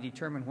trying to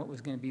determine what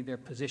was going to be their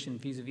position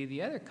vis-a-vis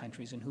the other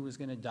countries and who was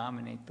going to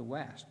dominate the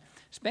West.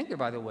 Spengler,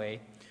 by the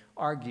way,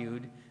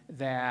 argued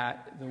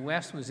that the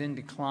West was in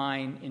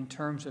decline in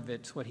terms of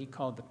its what he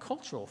called the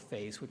cultural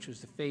phase, which was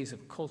the phase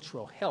of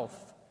cultural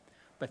health,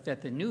 but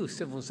that the new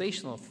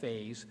civilizational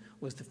phase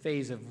was the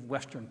phase of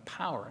Western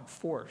power and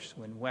force,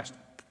 when West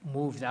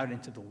moves out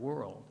into the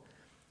world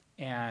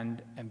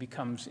and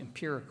becomes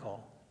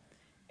empirical.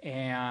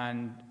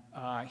 And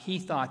he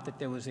thought that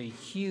there was a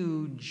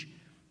huge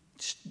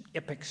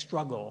epic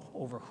struggle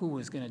over who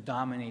was going to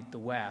dominate the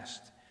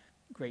West,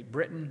 Great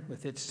Britain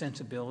with its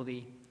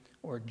sensibility,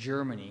 or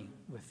Germany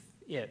with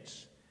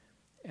its.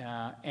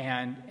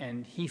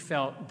 And he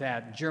felt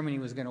that Germany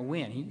was going to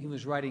win. He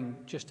was writing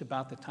just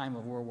about the time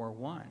of World War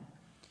I.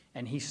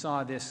 And he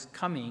saw this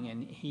coming,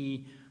 and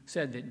he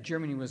said that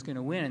Germany was going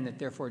to win, and that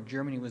therefore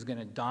Germany was going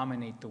to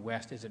dominate the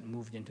West as it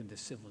moved into the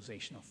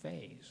civilizational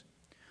phase.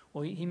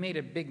 Well, he made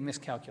a big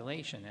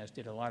miscalculation, as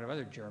did a lot of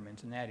other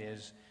Germans, and that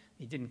is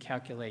he didn't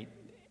calculate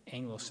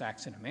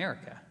Anglo-Saxon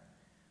America,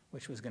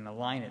 which was going to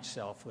align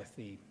itself with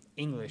the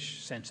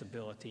English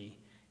sensibility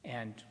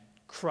and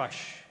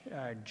crush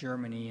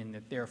Germany, and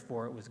that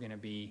therefore it was going to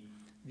be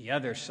the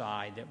other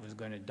side that was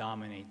going to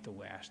dominate the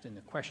West. And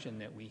the question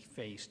that we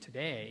face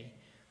today,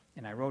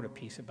 and I wrote a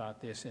piece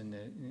about this in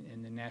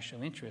the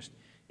National Interest,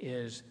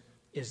 is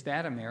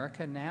that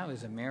America now?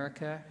 Is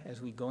America,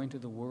 as we go into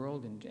the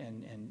world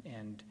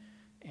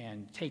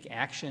and take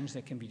actions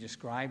that can be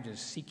described as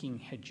seeking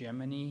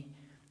hegemony,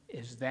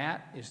 does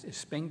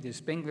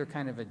Spengler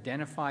kind of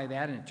identify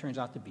that, and it turns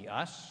out to be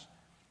us?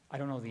 I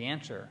don't know the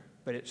answer,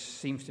 but it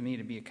seems to me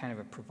to be a kind of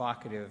a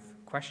provocative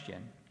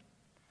question.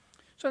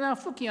 So now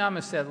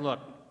Fukuyama said,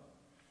 look,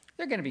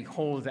 there are going to be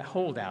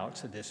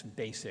holdouts of this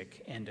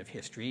basic end of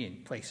history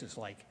in places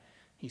like,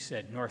 he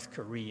said, North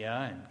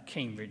Korea and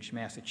Cambridge,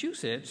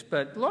 Massachusetts,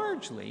 but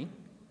largely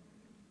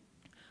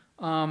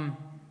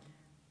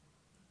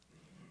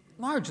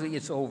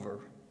it's over.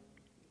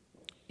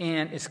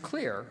 And it's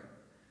clear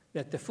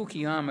that the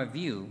Fukuyama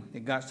view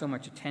that got so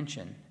much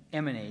attention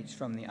emanates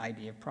from the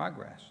idea of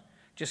progress.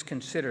 Just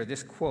consider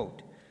this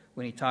quote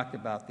when he talked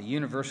about the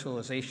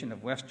universalization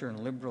of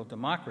Western liberal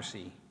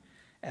democracy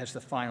as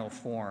the final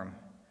form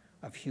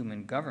of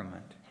human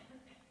government.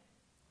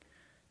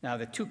 Now,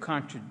 the two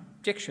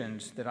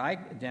contradictions that I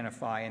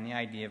identify in the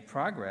idea of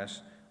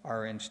progress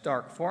are in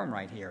stark form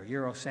right here: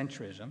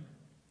 Eurocentrism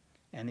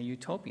and the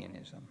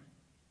utopianism.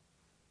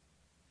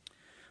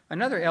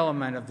 Another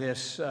element of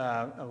this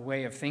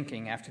way of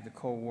thinking after the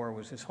Cold War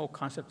was this whole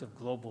concept of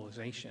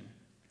globalization,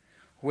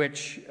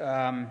 which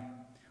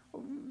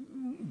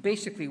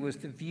basically was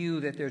the view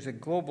that there's a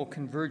global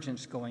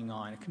convergence going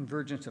on, a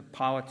convergence of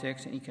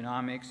politics and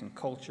economics and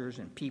cultures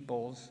and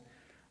peoples,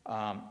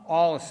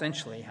 all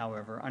essentially,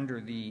 however, under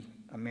the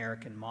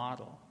American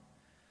model.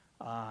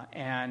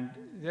 And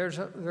there's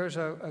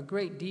a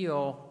great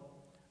deal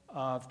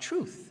of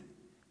truth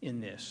in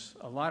this.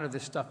 A lot of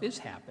this stuff is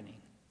happening,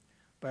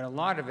 but a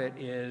lot of it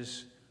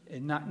is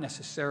not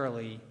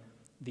necessarily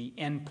the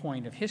end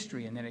point of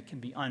history, and that it can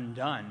be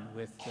undone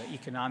with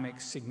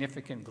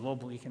significant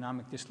global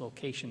economic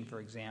dislocation,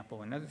 for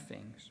example, and other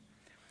things.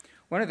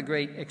 One of the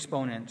great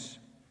exponents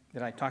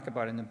that I talk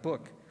about in the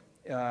book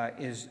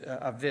is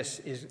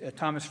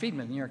Thomas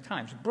Friedman of the New York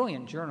Times, a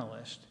brilliant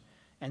journalist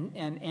and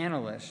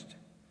analyst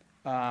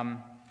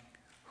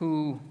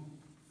who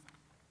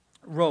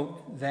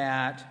wrote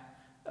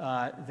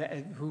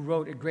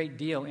a great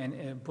deal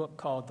in a book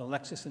called The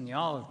Lexus and the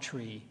Olive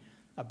Tree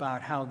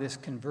about how this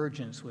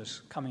convergence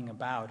was coming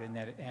about,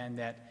 and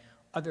that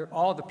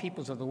all the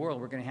peoples of the world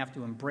were going to have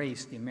to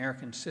embrace the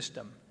American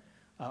system,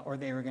 or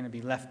they were going to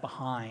be left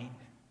behind.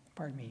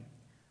 Pardon me.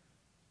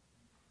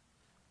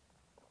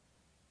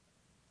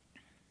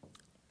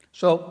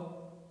 So,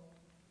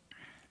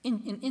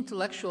 in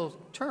intellectual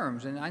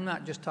terms, and I'm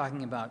not just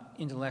talking about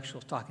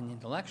intellectuals talking to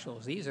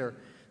intellectuals, these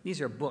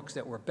are books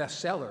that were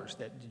bestsellers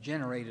that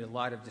generated a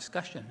lot of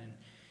discussion and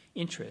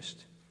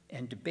interest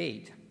and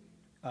debate.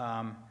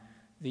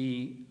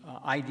 The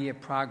idea of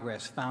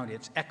progress found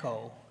its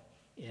echo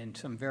in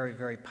some very,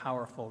 very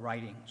powerful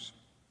writings.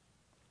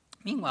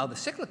 Meanwhile, the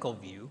cyclical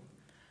view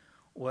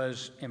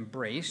was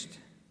embraced,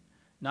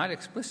 not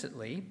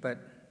explicitly, but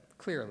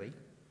clearly,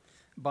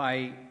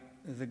 by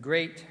the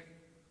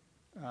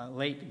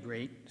late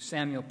great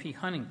Samuel P.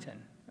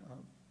 Huntington,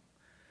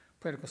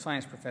 political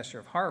science professor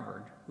of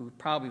Harvard, who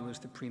probably was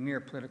the premier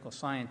political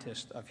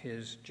scientist of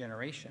his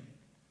generation.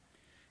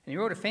 And he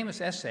wrote a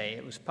famous essay.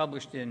 It was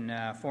published in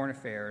Foreign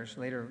Affairs,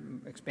 later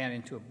expanded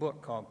into a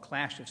book called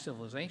Clash of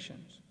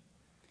Civilizations.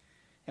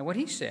 And what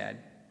he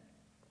said,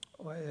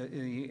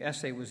 the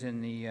essay was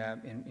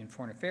in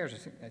Foreign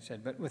Affairs, I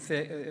said, but with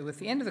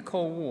the end of the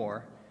Cold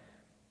War,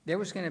 there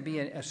was going to be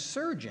a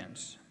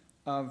surgence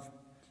of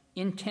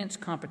intense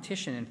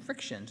competition and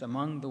frictions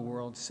among the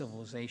world's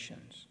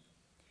civilizations,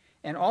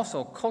 and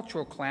also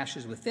cultural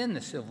clashes within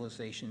the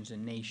civilizations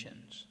and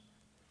nations.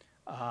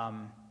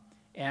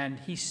 And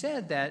he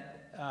said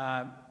that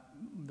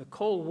the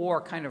Cold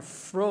War kind of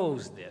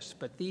froze this,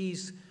 but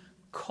these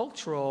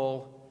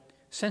cultural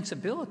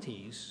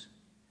sensibilities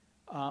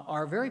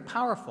are very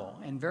powerful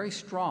and very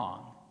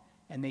strong,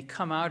 and they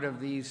come out of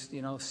these,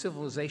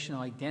 civilizational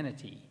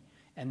identity,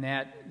 and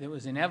that it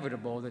was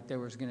inevitable that there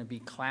was going to be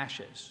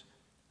clashes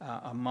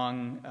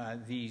among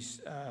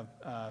these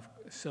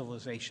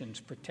civilizations,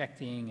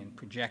 protecting and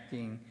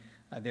projecting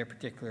their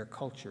particular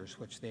cultures,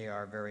 which they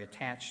are very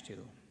attached to.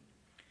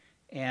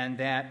 And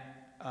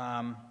that,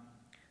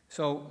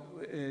 so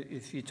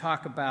if you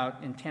talk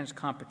about intense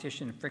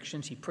competition and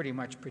frictions, he pretty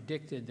much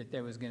predicted that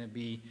there was going to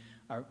be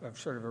a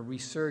sort of a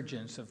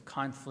resurgence of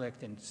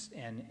conflict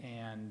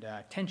and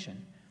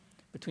tension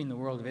between the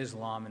world of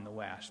Islam and the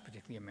West,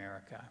 particularly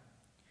America.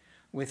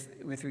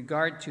 With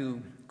regard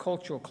to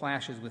cultural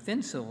clashes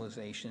within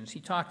civilizations, he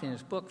talked in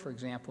his book, for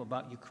example,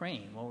 about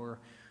Ukraine. Well, we're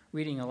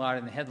reading a lot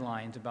in the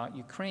headlines about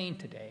Ukraine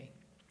today.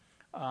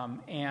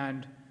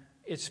 And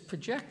it's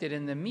projected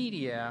in the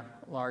media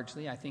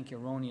largely, I think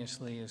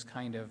erroneously, as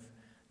kind of,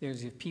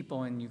 there's the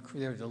people in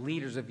Ukraine, there's the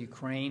leaders of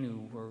Ukraine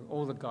who were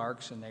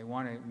oligarchs and they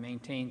want to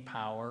maintain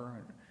power.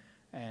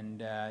 And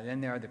then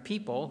there are the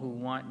people who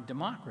want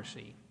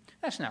democracy.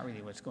 That's not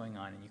really what's going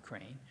on in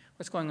Ukraine.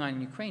 What's going on in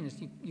Ukraine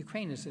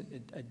is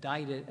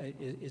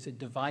a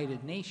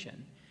divided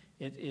nation.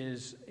 It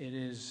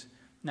is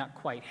not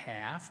quite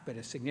half, but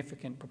a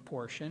significant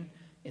proportion.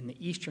 In the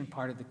eastern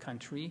part of the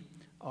country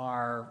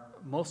are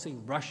mostly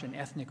Russian,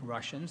 ethnic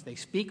Russians. They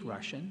speak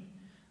Russian.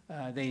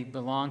 They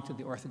belong to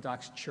the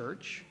Orthodox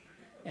Church,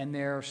 and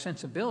their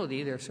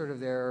sensibility,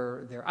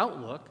 their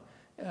outlook,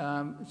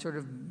 sort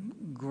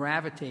of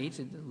gravitates.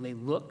 They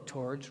look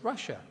towards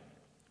Russia,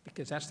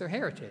 because that's their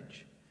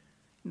heritage.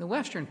 In the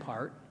western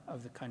part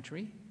of the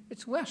country,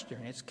 it's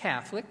Western, it's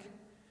Catholic,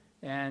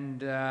 and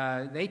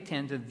they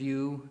tend to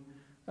view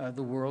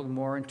the world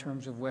more in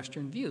terms of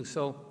Western view.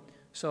 So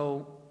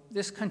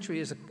this country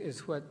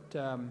is what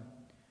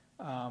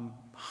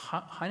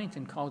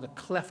Huntington called a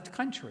cleft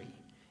country,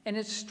 and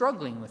it's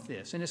struggling with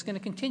this, and it's going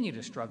to continue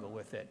to struggle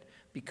with it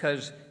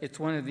because it's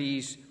one of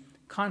these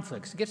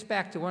conflicts. It gets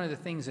back to one of the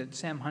things that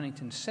Sam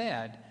Huntington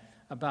said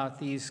about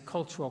these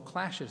cultural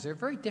clashes. They're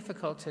very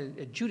difficult to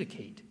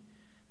adjudicate.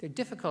 They're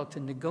difficult to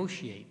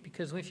negotiate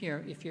because if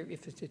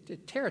it's a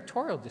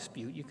territorial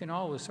dispute, you can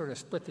always sort of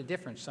split the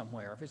difference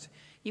somewhere.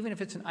 Even if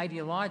it's an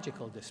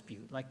ideological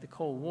dispute, like the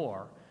Cold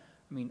War,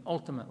 I mean,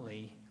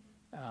 ultimately,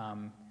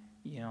 the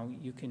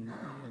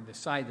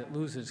side that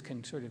loses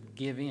can sort of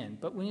give in.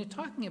 But when you're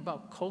talking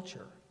about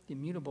culture, the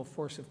immutable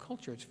force of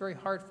culture, it's very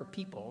hard for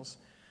peoples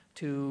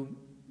to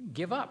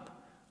give up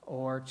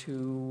or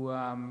to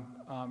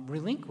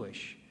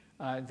relinquish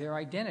their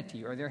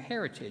identity or their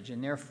heritage,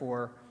 and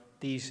therefore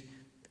these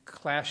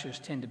clashes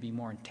tend to be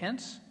more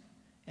intense,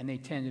 and they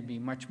tend to be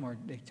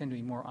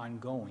more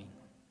ongoing.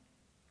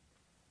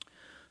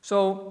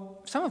 So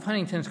some of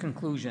Huntington's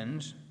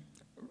conclusions,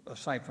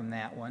 aside from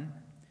that one,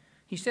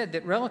 he said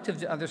that relative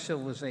to other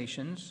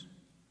civilizations,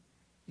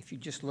 if you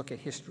just look at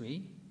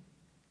history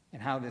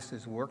and how this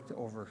has worked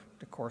over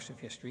the course of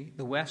history,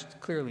 the West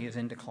clearly is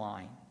in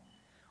decline.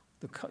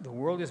 The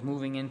world is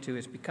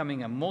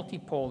becoming a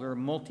multipolar,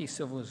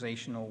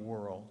 multi-civilizational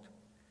world.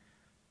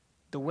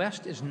 The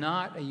West is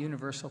not a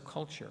universal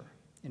culture.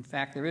 In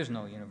fact, there is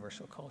no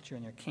universal culture,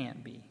 and there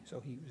can't be.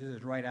 So this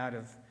is right out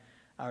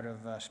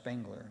of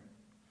Spengler.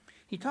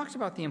 He talks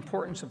about the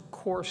importance of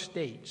core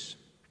states.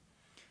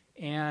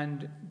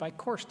 And by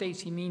core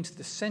states, he means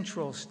the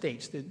central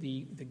states,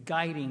 the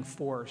guiding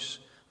force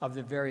of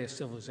the various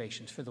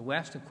civilizations. For the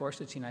West, of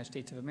course, it's the United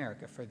States of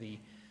America. For the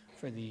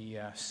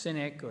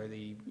Cynic or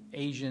the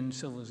Asian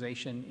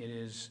civilization, it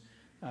is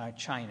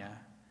China.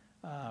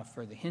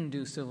 For the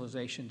Hindu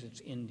civilizations,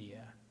 it's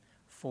India.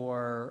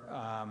 For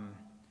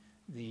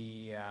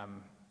the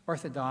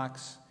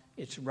Orthodox,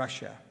 it's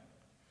Russia.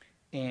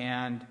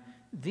 And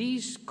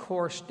these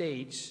core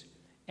states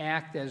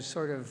act as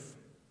sort of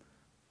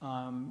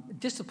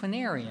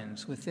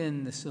disciplinarians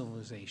within the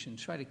civilization,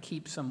 try to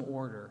keep some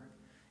order.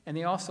 And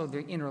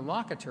they're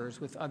interlocutors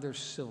with other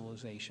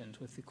civilizations,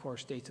 with the core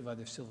states of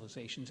other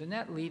civilizations. And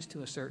that leads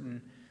to a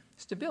certain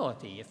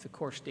stability if the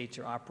core states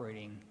are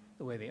operating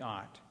the way they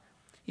ought.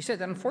 He said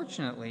that,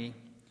 unfortunately,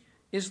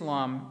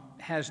 Islam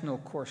has no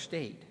core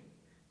state,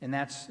 and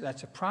that's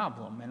a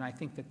problem. And I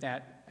think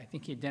I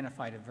think he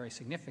identified a very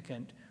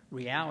significant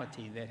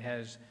reality that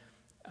has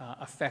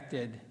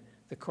affected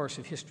the course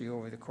of history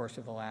over the course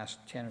of the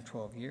last 10 or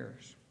 12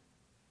 years.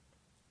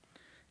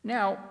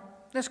 Now,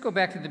 let's go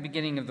back to the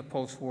beginning of the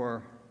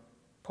post-Cold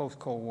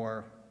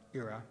War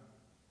era,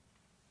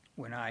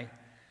 when I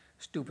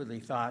stupidly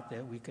thought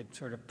that we could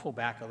sort of pull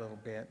back a little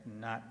bit and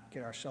not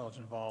get ourselves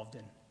involved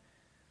in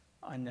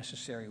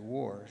unnecessary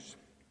wars.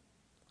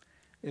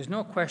 There's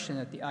no question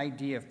that the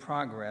idea of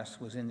progress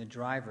was in the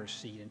driver's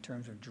seat in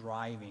terms of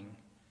driving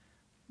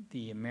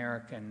the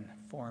American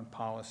foreign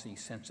policy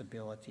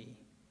sensibility.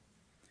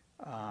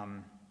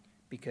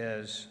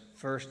 Because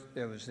first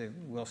there was the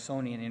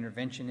Wilsonian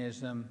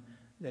interventionism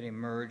that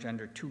emerged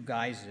under two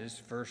guises.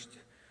 First,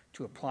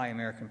 to apply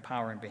American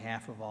power in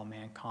behalf of all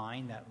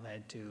mankind. That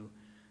led to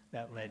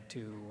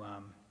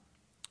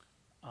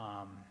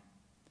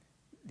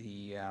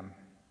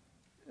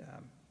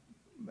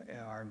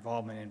our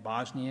involvement in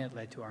Bosnia. It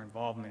led to our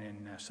involvement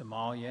in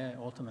Somalia.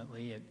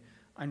 Ultimately, it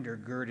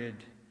undergirded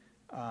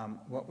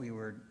what we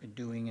were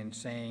doing and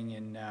saying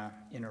in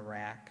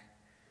Iraq.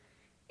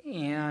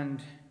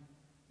 And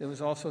there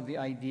was also the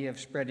idea of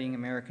spreading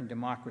American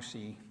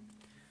democracy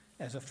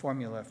as a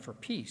formula for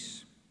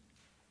peace.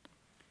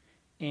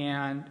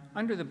 And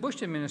under the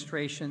Bush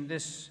administration,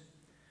 this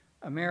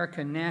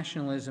American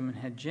nationalism and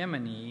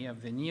hegemony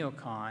of the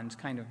neocons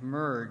kind of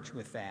merged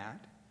with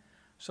that,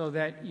 so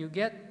that you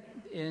get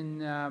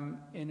in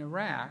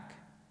Iraq,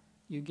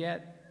 you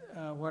get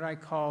what I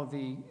call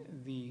the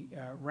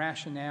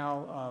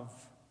rationale of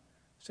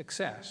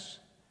success,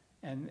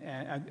 and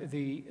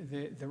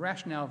the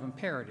rationale of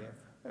imperative.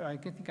 I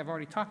think I've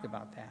already talked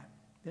about that,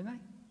 didn't I?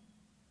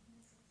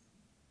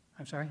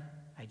 I'm sorry?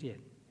 I did.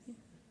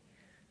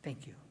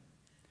 Thank you.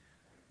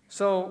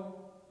 So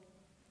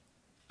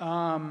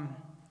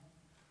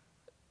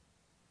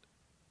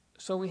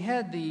we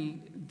had the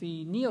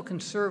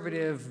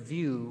neoconservative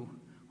view,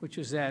 which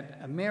was that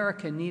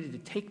America needed to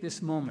take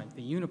this moment,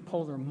 the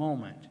unipolar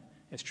moment,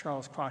 as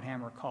Charles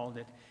Krauthammer called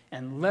it,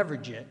 and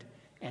leverage it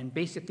and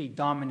basically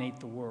dominate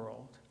the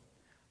world.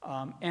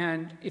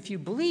 And if you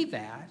believe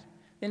that,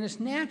 then it's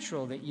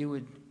natural that you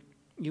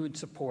would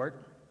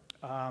support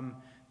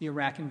the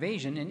Iraq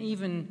invasion. And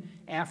even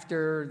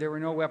after there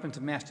were no weapons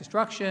of mass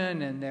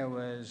destruction and there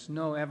was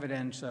no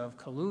evidence of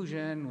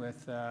collusion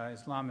with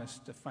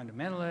Islamist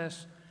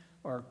fundamentalists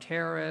or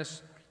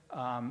terrorists,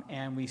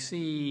 and we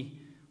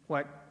see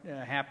what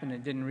happened,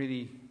 it didn't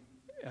really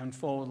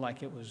unfold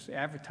like it was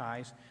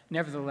advertised.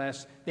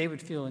 Nevertheless, they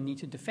would feel a need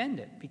to defend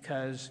it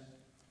because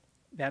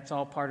that's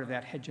all part of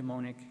that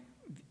hegemonic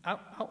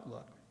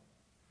outlook.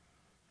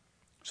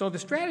 So the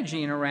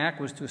strategy in Iraq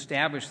was to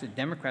establish the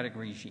democratic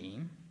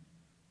regime,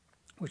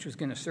 which was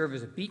going to serve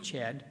as a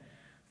beachhead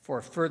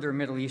for further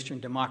Middle Eastern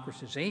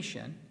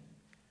democratization,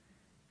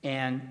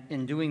 and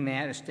in doing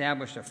that,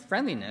 establish a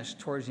friendliness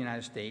towards the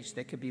United States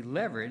that could be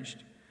leveraged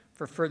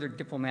for further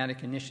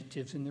diplomatic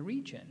initiatives in the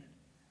region.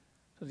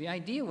 So the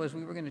idea was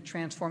we were going to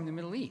transform the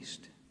Middle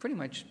East. Pretty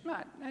much,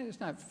 it's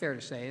not fair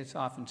to say, it's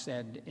often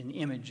said an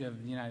image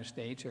of the United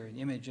States or an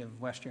image of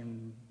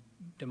Western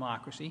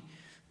democracy.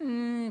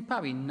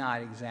 Probably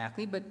not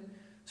exactly, but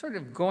sort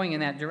of going in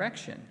that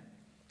direction.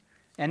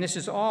 And this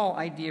is all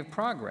idea of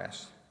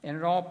progress, and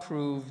it all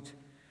proved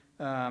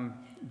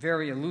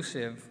very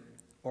elusive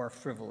or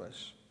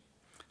frivolous.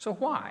 So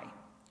why?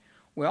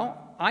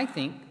 Well, I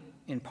think,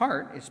 in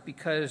part, it's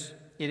because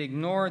it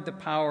ignored the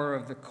power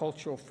of the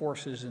cultural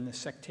forces and the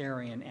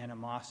sectarian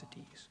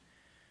animosities.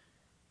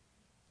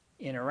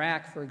 In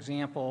Iraq, for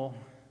example,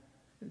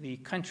 the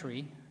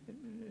country,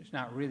 it's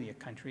not really a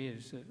country,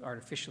 it's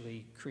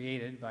artificially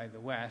created by the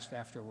West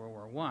after World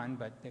War I,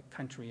 but the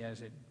country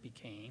as it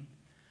became,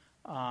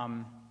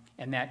 and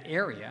that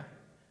area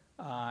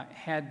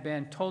had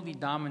been totally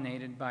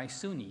dominated by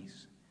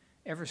Sunnis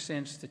ever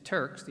since the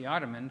Turks, the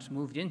Ottomans,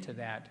 moved into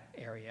that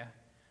area.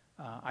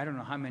 I don't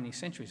know how many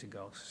centuries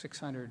ago,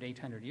 600,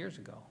 800 years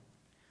ago.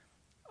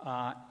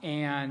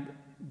 And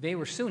they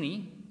were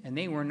Sunni, and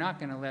they were not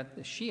going to let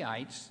the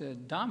Shiites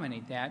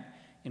dominate that,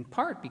 in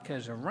part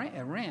because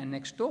Iran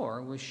next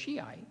door was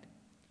Shiite.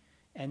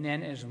 And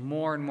then as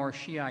more and more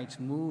Shiites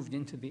moved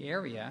into the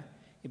area,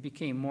 it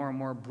became more and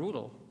more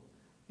brutal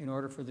in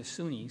order for the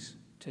Sunnis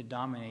to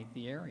dominate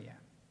the area.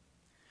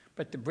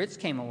 But the Brits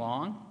came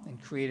along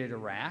and created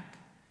Iraq,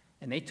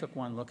 and they took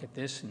one look at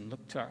this and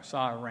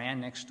saw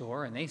Iran next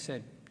door, and they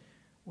said,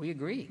 we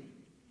agree,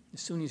 the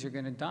Sunnis are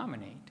going to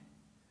dominate.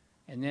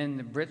 And then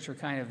the Brits were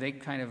they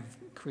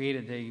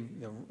created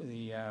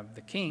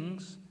the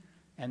kings,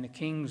 and the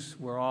kings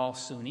were all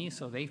Sunni,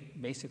 so they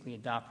basically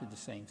adopted the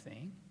same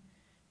thing.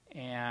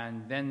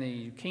 And then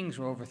the kings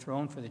were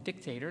overthrown for the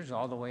dictators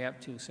all the way up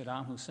to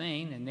Saddam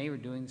Hussein, and they were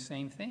doing the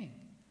same thing.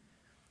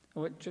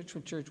 What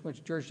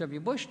George W.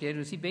 Bush did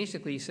was he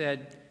basically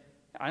said,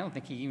 I don't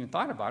think he even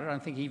thought about it, I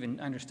don't think he even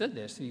understood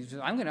this. He said,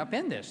 I'm going to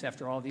upend this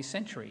after all these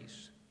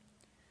centuries.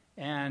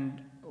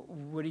 And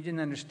what he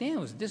didn't understand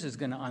was this is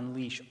going to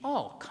unleash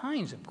all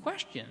kinds of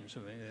questions.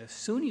 The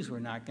Sunnis were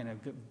not going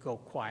to go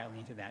quietly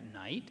into that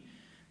night.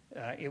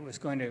 It was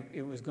going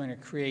to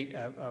create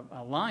an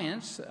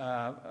alliance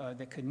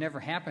that could never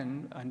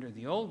happen under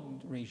the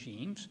old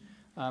regimes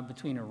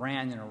between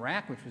Iran and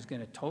Iraq, which was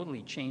going to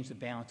totally change the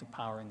balance of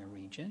power in the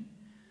region.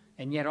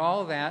 And yet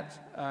all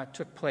that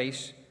took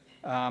place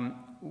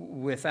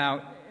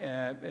without,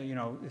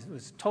 it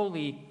was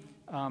totally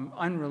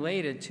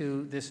unrelated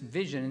to this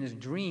vision and this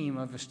dream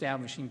of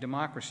establishing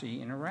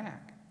democracy in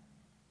Iraq.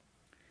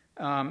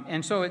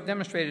 And so it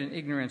demonstrated an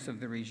ignorance of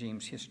the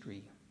regime's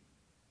history.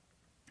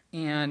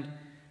 And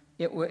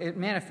it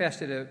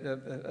manifested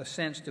a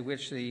sense to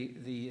which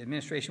the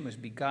administration was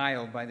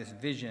beguiled by this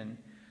vision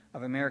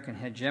of American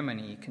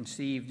hegemony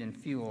conceived and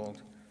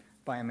fueled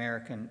by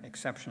American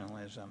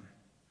exceptionalism.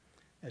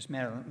 As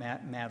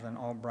Madeleine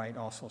Albright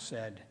also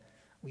said,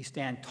 we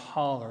stand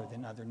taller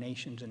than other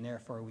nations and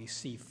therefore we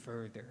see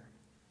further.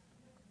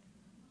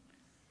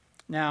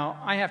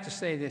 Now, I have to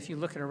say that if you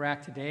look at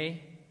Iraq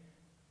today,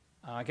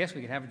 I guess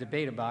we could have a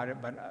debate about it,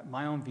 but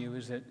my own view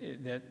is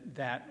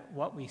that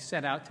what we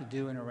set out to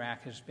do in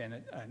Iraq has been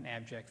an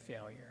abject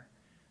failure.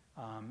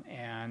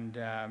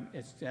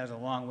 It has a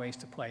long ways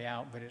to play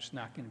out, but it's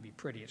not going to be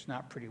pretty. It's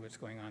not pretty what's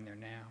going on there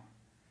now.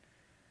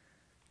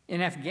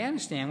 In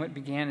Afghanistan, what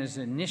began as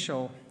an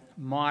initial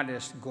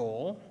modest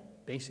goal,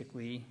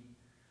 basically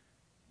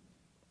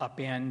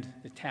upend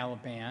the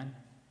Taliban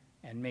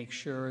and make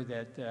sure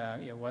that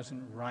it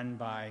wasn't run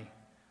by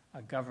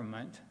a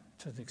government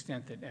to the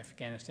extent that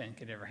Afghanistan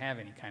could ever have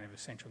any kind of a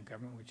central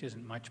government, which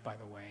isn't much, by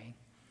the way,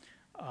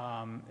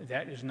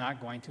 that is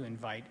not going to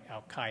invite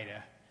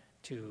al-Qaeda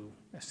to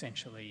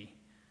essentially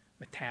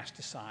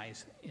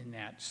metastasize in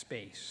that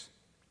space.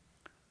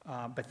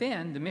 But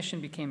then the mission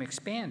became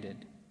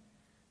expanded,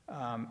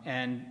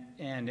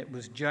 and it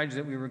was judged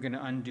that we were going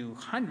to undo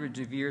hundreds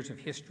of years of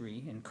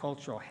history and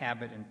cultural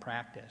habit and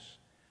practice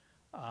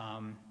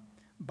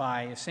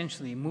by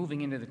essentially moving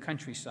into the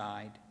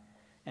countryside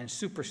and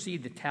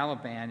supersede the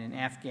Taliban in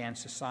Afghan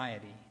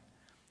society.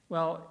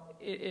 Well,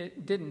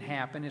 it didn't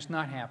happen, it's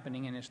not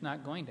happening, and it's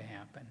not going to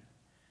happen.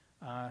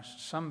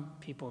 Some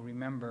people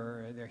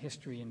remember their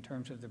history in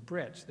terms of the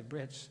Brits. The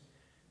Brits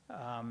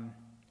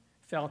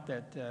felt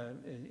that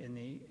in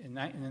the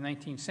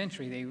 19th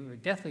century they were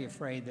deathly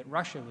afraid that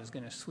Russia was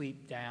going to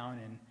sweep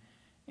down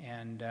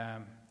and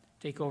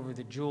take over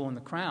the jewel in the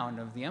crown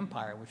of the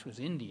empire, which was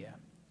India,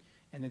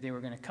 and that they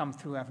were going to come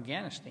through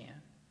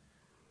Afghanistan.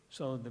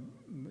 So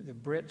the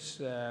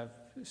Brits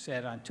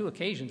said on two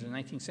occasions in the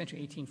 19th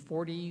century,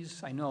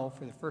 1840s, I know,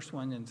 for the first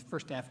one in the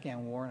first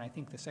Afghan war, and I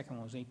think the second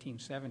one was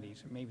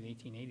 1870s, or maybe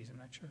the 1880s, I'm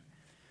not sure,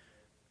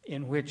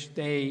 in which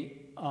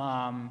they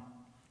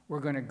were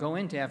going to go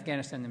into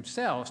Afghanistan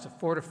themselves to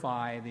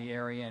fortify the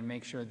area and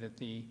make sure that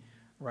the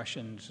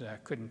Russians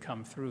couldn't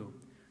come through.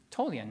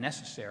 Totally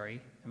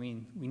unnecessary. I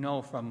mean, we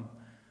know from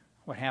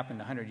what happened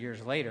 100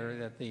 years later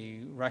that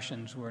the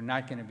Russians were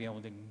not going to be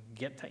able to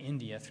get to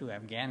India through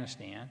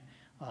Afghanistan,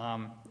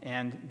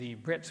 and the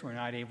Brits were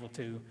not able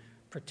to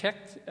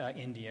protect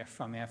India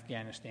from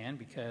Afghanistan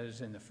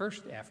because in the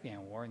first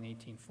Afghan war in the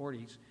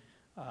 1840s,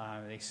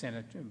 they sent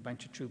a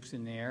bunch of troops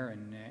in there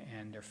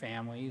and their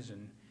families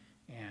and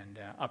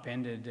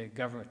upended the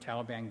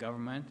Taliban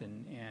government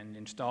and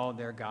installed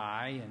their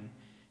guy,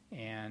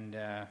 and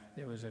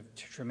there was a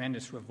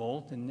tremendous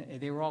revolt,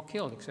 and they were all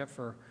killed except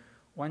for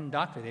one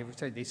doctor. They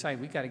decided,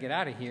 we got to get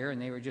out of here,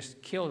 and they were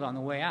just killed on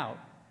the way out,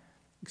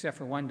 except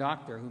for one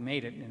doctor who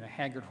made it in a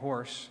haggard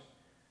horse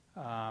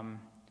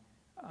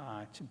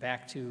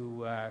back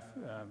to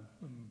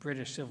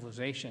British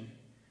civilization,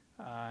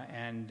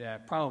 and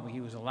probably he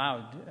was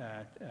allowed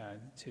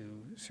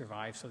to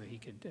survive so that he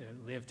could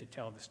live to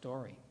tell the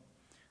story.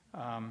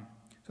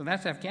 So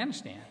that's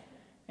Afghanistan,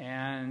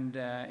 and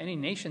any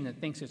nation that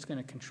thinks it's going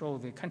to control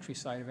the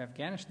countryside of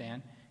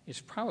Afghanistan is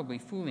probably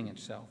fooling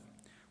itself.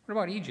 What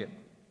about Egypt?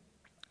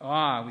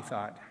 We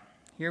thought,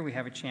 here we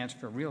have a chance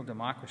for real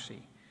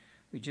democracy.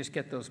 We just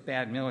get those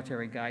bad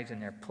military guys in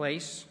their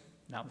place,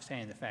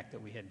 notwithstanding the fact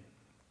that we had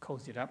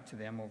cozied up to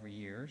them over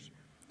years.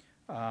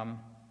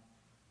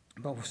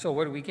 So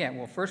what do we get?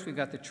 Well, first we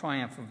got the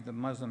triumph of the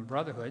Muslim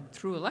Brotherhood,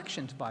 through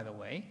elections, by the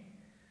way.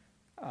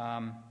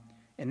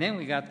 And then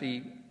we got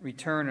the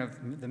return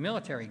of the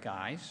military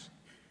guys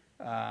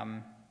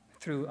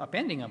through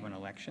upending of an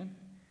election,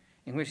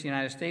 in which the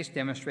United States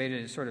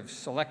demonstrated a sort of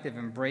selective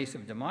embrace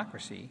of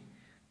democracy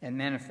and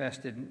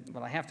manifested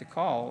what I have to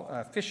call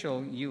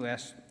official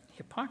U.S.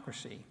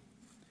 hypocrisy.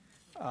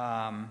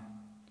 I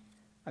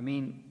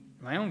mean,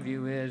 my own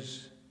view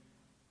is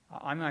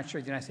I'm not sure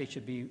the United States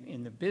should be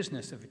in the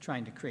business of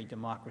trying to create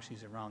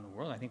democracies around the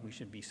world. I think we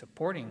should be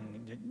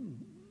supporting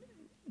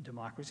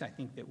democracy. I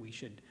think that we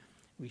should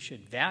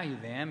value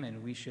them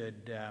and we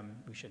should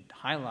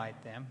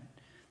highlight them,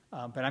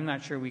 but I'm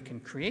not sure we can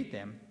create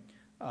them.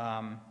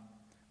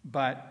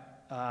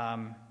 But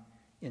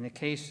in the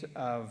case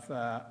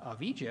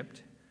of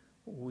Egypt,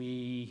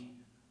 we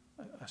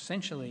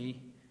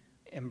essentially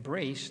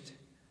embraced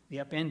the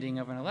upending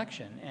of an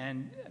election.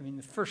 And I mean,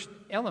 the first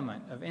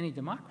element of any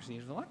democracy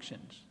is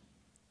elections.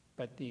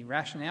 But the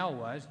rationale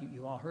was,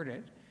 you all heard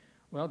it,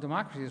 well,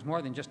 democracy is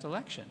more than just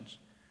elections.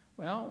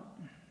 Well,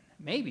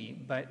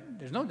 maybe, but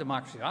there's no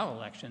democracy without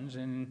elections,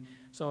 and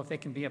so if they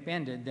can be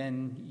upended,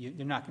 then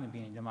there's not going to be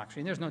any democracy.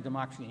 And there's no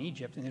democracy in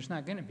Egypt, and there's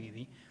not going to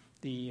be.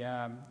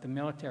 The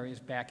military is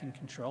back in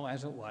control,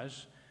 as it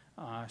was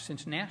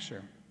since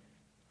Nasser.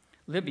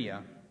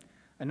 Libya,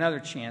 another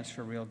chance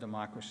for real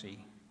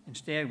democracy.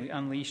 Instead, we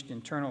unleashed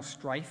internal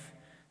strife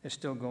that's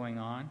still going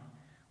on.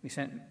 We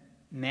sent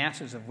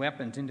masses of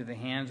weapons into the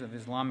hands of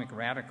Islamic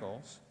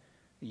radicals,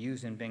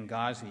 used in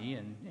Benghazi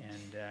and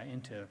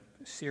into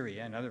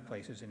Syria and other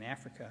places in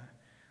Africa.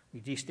 We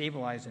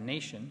destabilized the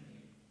nation.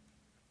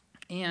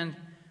 And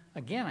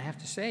again, I have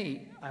to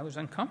say, I was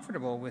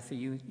uncomfortable with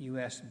the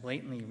U.S.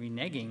 blatantly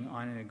reneging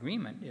on an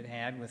agreement it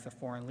had with a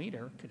foreign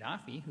leader,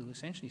 Gaddafi, who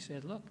essentially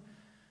said, look,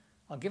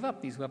 I'll give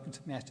up these weapons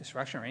of mass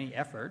destruction or any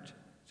effort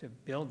to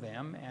build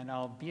them, and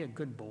I'll be a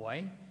good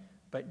boy,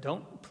 but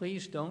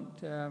please don't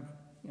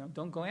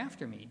go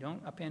after me.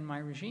 Don't upend my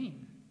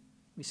regime.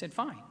 We said,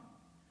 fine.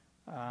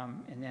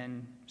 And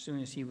then as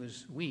soon as he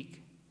was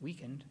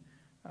weakened,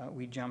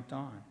 we jumped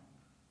on.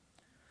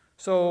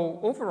 So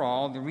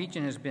overall, the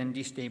region has been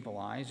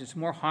destabilized. It's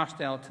more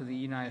hostile to the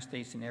United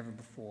States than ever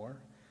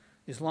before.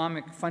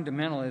 Islamic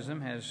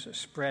fundamentalism has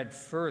spread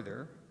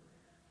further,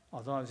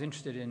 although I was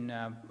interested in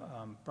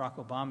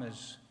Barack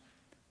Obama's,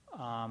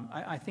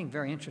 I think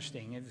very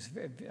interesting. I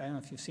don't know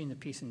if you've seen the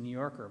piece in New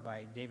Yorker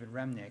by David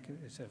Remnick.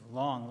 It's a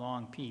long,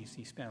 long piece.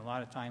 He spent a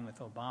lot of time with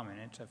Obama,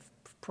 and it's a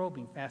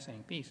probing,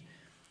 fascinating piece.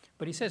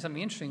 But he said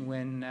something interesting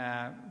when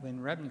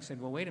Remnick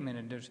said, well, wait a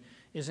minute,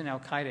 isn't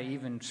al-Qaeda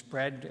even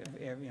spread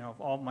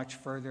all much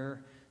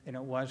further than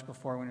it was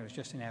before when it was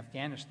just in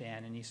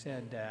Afghanistan? And he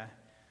said,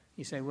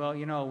 well,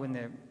 when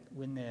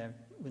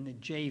the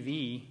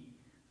JV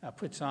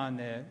puts on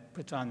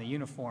the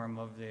uniform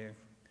of the,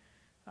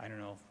 I don't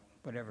know,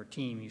 whatever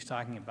team he's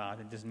talking about,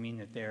 it doesn't mean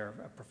that they're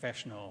a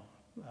professional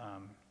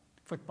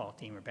football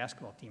team or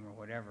basketball team or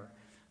whatever.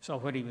 So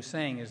what he was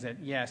saying is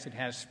that, yes, it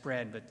has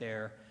spread, but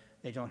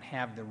they don't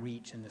have the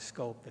reach and the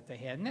scope that they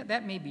had. And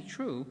that may be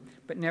true,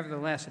 but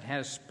nevertheless, it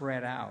has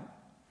spread out.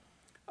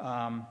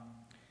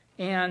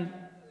 And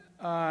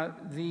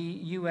the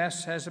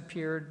U.S. has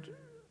appeared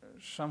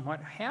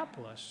somewhat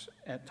hapless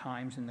at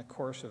times in the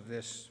course of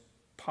this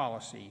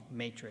policy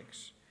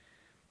matrix.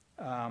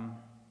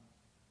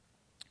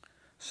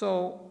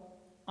 So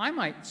I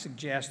might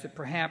suggest that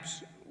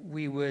perhaps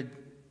we would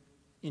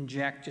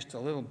inject just a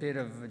little bit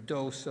of a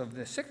dose of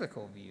the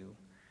cyclical view,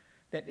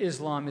 that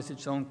Islam is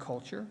its own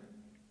culture,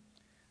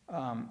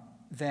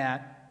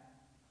 that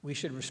we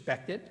should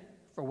respect it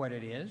for what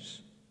it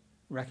is,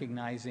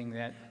 recognizing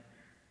that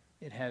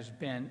it has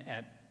been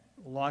at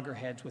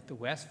loggerheads with the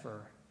West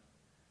for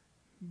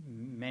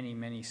many,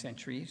 many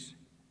centuries,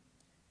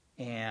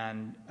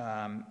 and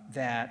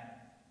that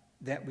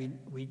we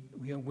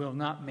will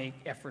not make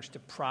efforts to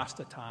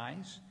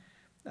proselytize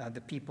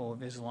the people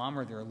of Islam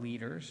or their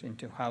leaders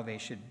into how they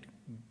should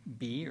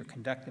be or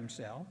conduct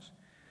themselves.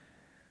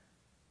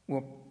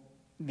 We'll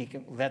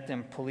let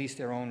them police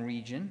their own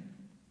region.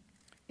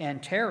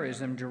 And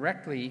terrorism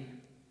directed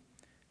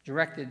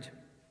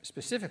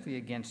specifically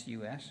against the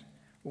U.S.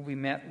 will be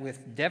met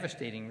with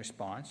devastating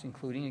response,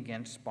 including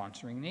against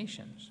sponsoring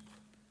nations.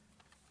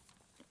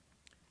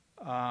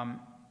 And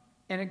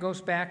it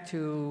goes back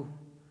to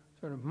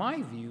sort of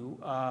my view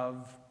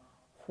of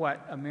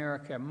what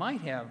America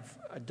might have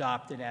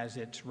adopted as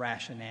its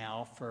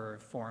rationale for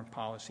foreign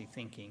policy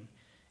thinking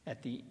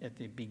at the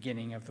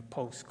beginning of the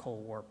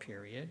post-Cold War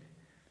period,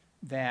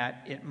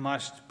 that it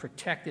must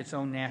protect its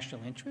own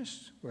national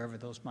interests, wherever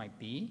those might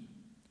be.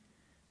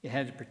 It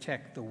had to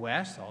protect the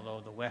West,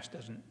 although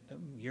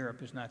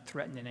Europe is not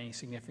threatened in any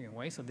significant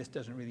way, so this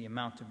doesn't really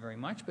amount to very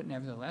much, but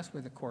nevertheless,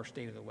 we're the core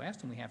state of the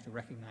West, and we have to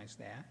recognize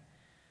that.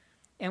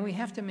 And we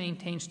have to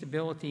maintain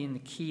stability in the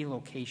key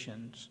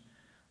locations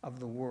of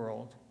the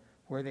world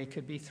where they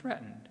could be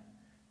threatened,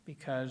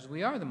 because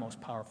we are the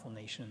most powerful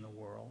nation in the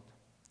world.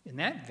 In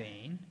that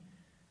vein,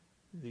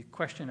 the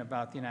question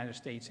about the United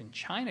States and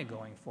China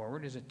going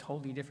forward is a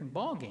totally different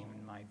ballgame,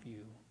 in my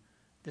view.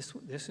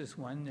 This is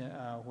one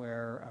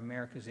where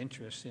America's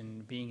interest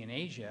in being in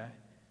Asia,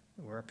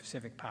 we're a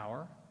Pacific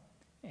power,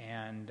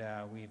 and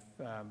I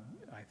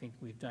think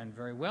we've done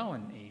very well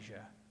in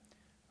Asia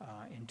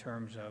in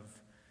terms of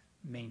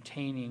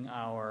maintaining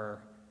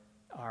our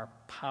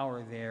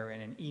power there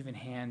in an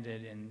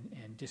even-handed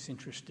and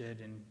disinterested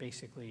and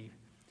basically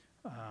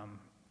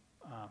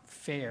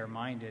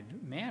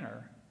fair-minded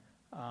manner.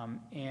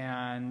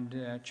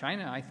 And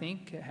China, I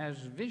think, has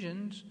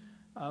visions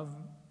of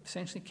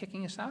essentially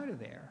kicking us out of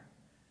there.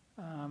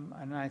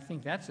 And I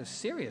think that's a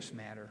serious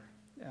matter,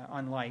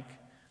 unlike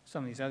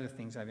some of these other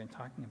things I've been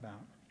talking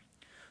about.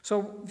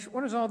 So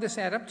what does all this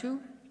add up to?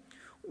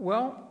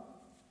 Well,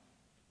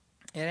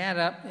 it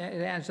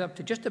adds up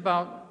to just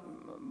about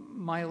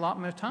my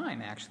allotment of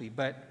time, actually,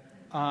 but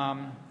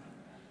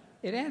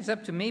it adds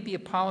up to maybe a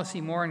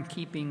policy more in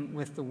keeping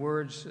with the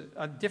words,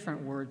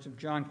 different words of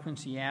John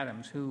Quincy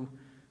Adams, who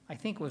I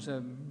think was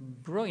a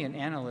brilliant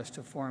analyst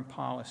of foreign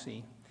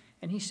policy.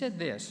 And he said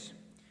this.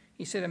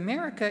 He said,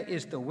 "America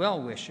is the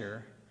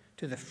well-wisher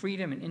to the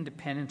freedom and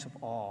independence of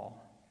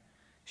all.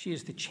 She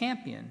is the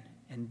champion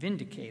and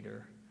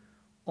vindicator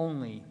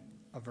only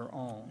of her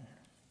own."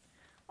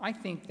 I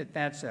think that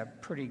that's a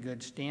pretty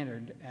good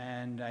standard,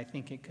 and I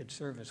think it could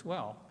serve us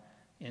well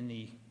in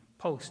the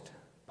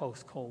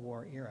post-Cold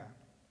War era.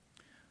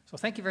 So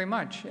thank you very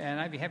much, and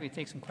I'd be happy to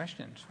take some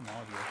questions from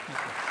all of you. Thank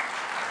you.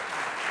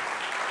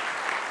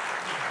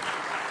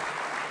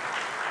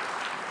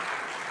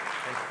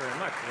 Thanks very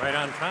much. Right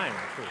on time,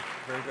 too.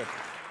 Very good.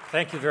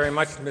 Thank you very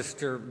much,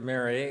 Mr.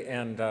 Mary.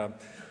 And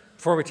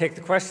before we take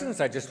the questions,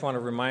 I just want to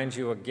remind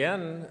you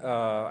again,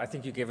 I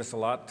think you gave us a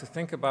lot to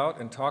think about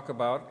and talk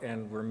about,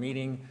 and we're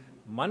meeting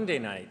Monday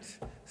night,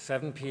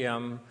 7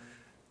 p.m.,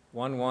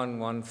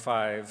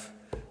 1115,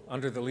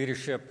 under the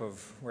leadership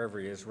of, wherever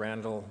he is,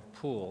 Randall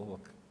Poole will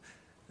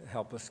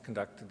help us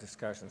conduct the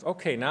discussions.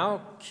 Okay,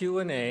 now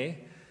Q&A.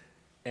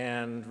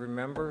 And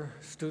remember,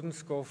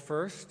 students go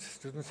first.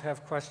 Students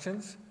have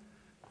questions,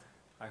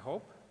 I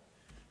hope.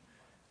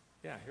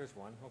 Yeah, here's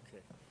one. Okay.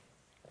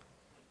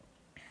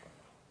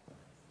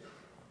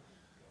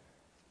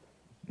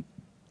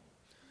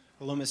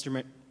 Hello,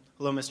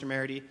 Mr.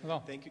 Merity.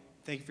 Hello. Thank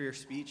you for your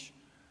speech.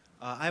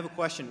 I have a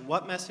question.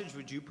 What message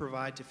would you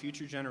provide to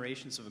future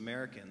generations of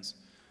Americans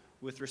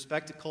with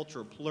respect to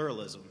cultural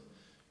pluralism?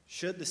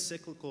 Should the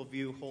cyclical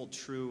view hold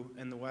true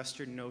and the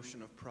Western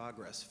notion of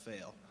progress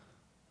fail?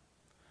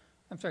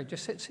 I'm sorry,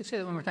 just say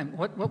that one more time.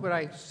 What would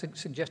I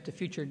suggest to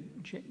future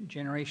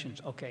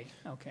generations? Okay.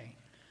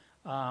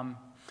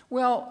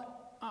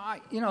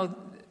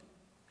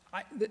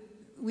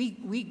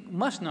 We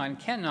must not and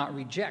cannot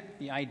reject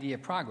the idea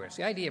of progress.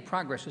 The idea of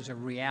progress is a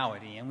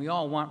reality, and we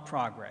all want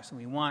progress, and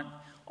we want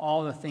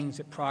all the things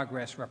that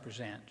progress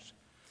represents.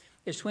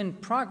 It's when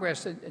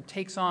progress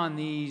takes on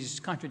these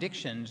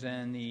contradictions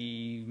and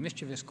the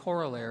mischievous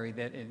corollary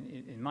that,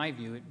 in my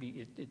view,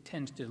 it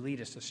tends to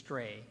lead us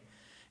astray.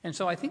 And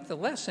so I think the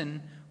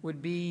lesson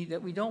would be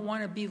that we don't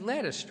want to be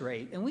led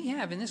astray. And we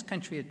have in this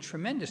country a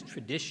tremendous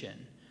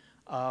tradition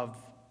of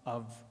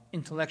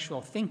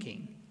intellectual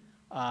thinking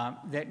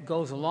that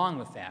goes along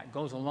with that,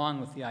 goes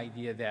along with the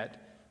idea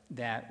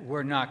that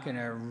we're not going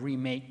to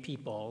remake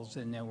peoples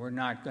and that we're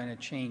not going to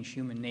change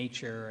human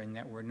nature and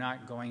that we're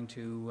not going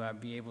to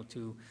be able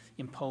to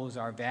impose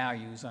our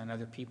values on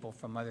other people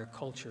from other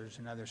cultures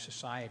and other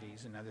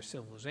societies and other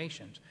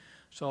civilizations.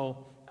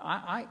 So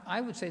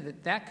I would say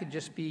that could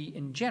just be,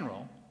 in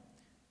general,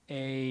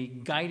 a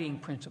guiding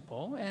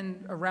principle,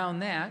 and around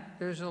that,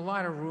 there's a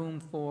lot of room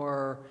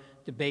for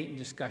debate and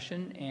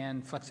discussion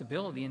and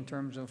flexibility in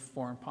terms of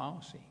foreign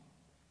policy.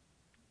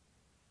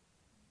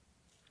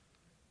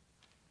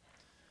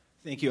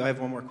 Thank you. I have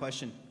one more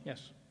question.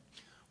 Yes.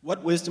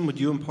 What wisdom would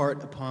you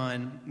impart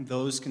upon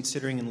those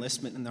considering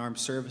enlistment in the armed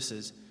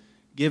services,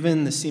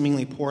 given the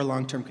seemingly poor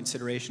long-term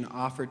consideration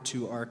offered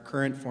to our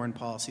current foreign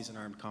policies and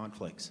armed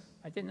conflicts?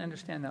 I didn't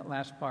understand that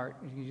last part.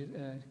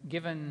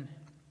 Given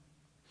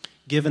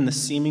the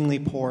seemingly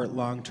poor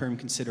long-term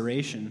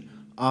consideration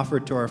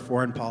offered to our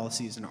foreign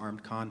policies and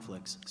armed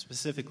conflicts,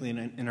 specifically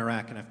in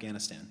Iraq and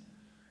Afghanistan.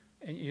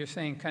 And you're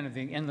saying kind of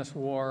the endless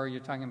war, you're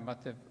talking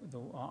about the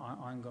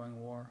ongoing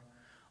war.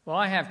 Well,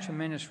 I have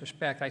tremendous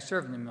respect. I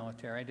served in the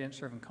military. I didn't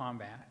serve in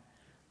combat.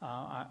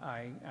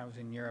 I was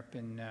in Europe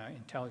in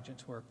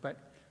intelligence work. But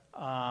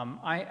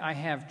I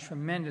have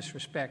tremendous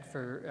respect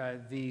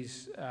for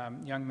these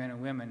young men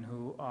and women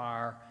who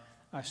are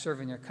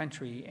serving their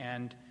country.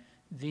 And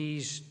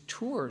these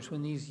tours,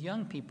 when these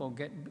young people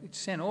get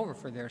sent over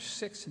for their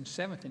 6th and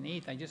 7th and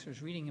 8th, I just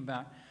was reading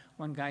about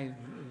one guy,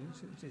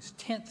 his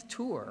 10th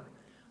tour.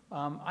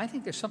 I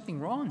think there's something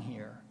wrong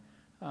here.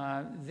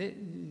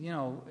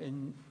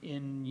 In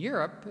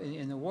Europe,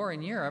 in the war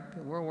in Europe,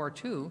 World War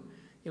II,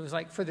 it was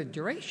like for the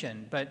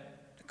duration,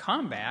 but the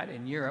combat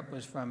in Europe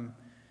was from,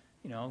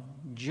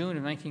 June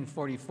of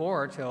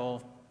 1944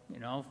 till,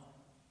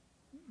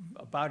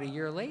 about a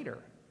year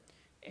later,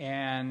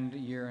 and a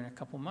year and a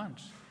couple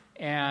months.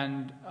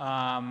 And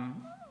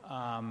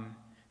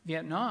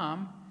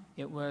Vietnam,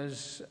 it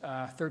was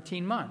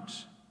 13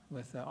 months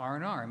with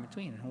R&R in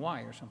between, in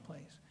Hawaii or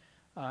someplace.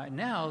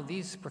 Now,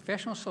 these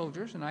professional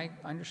soldiers, and I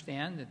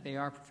understand that they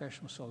are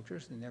professional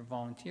soldiers and they're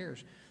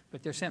volunteers,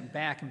 but they're sent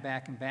back and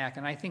back and back,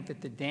 and I think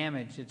that the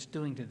damage it's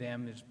doing to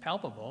them is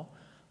palpable,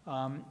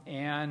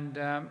 and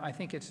I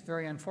think it's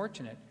very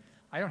unfortunate.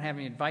 I don't have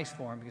any advice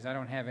for them because I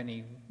don't have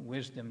any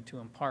wisdom to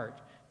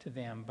impart to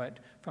them, but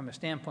from a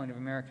standpoint of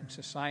American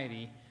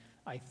society,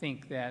 I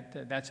think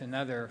that that's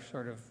another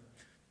sort of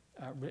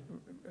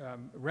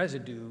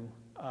residue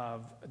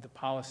of the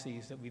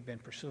policies that we've been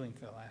pursuing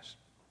for the last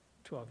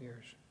 12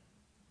 years.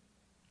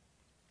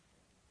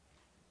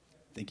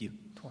 Thank you.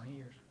 20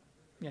 years.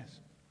 Yes.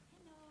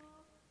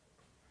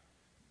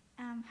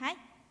 Hello. Hi.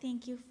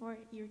 Thank you for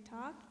your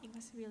talk. It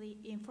was really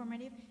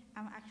informative.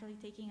 I'm actually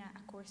taking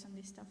a course on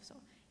this stuff, so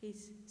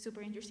it's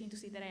super interesting to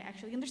see that I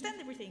actually understand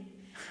everything.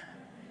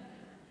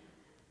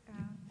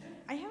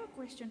 I have a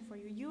question for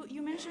you.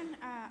 You mentioned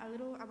a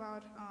little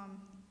about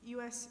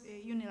U.S.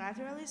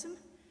 unilateralism,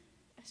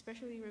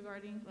 especially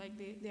regarding like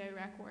the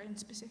Iraq War in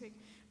specific.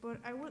 But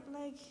I would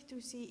like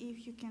to see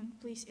if you can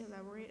please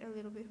elaborate a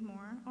little bit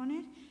more on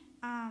it.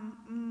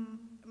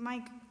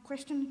 My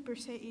question per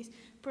se is,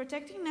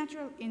 protecting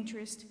natural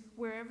interest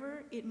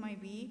wherever it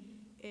might be,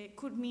 it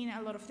could mean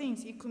a lot of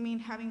things. It could mean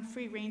having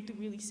free reign to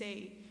really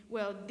say,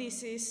 well,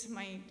 this is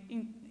my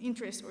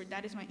interest or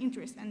that is my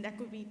interest, and that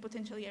could be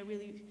potentially a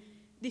really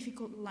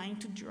difficult line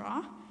to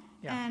draw.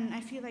 Yeah. And I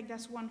feel like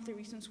that's one of the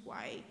reasons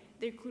why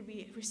there could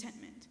be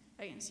resentment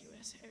against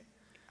U.S.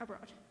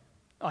 abroad.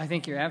 I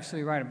think you're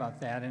absolutely right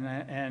about that,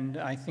 and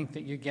I think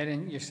that you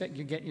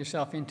get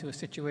yourself into a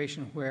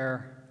situation where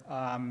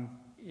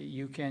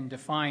you can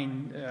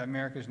define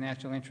America's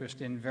national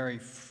interest in very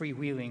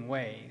freewheeling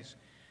ways,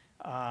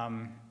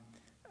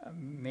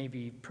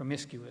 maybe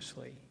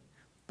promiscuously.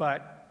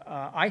 But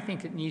I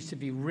think it needs to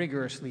be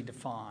rigorously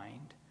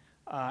defined,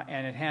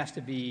 and it has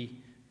to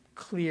be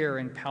clear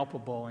and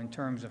palpable in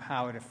terms of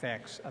how it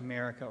affects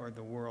America or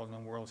the world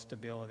and world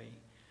stability.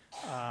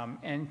 And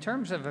in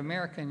terms of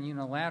American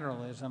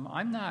unilateralism,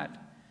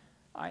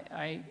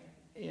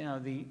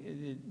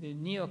 the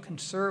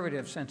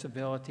neoconservative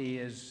sensibility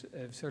is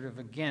sort of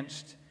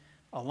against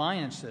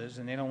alliances,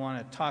 and they don't want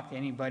to talk to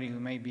anybody who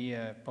may be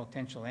a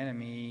potential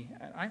enemy.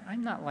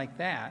 I'm not like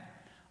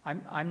that.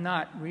 I'm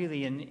not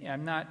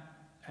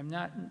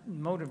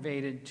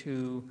motivated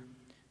to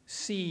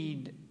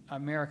cede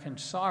American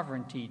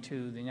sovereignty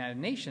to the United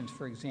Nations,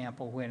 for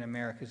example, when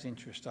America's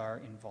interests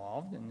are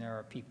involved, and there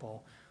are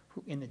people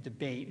in the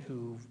debate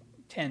who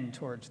tend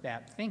towards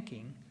that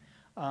thinking.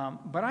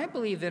 But I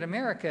believe that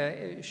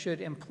America should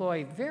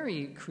employ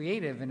very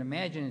creative and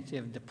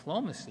imaginative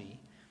diplomacy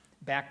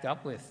backed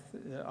up with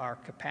our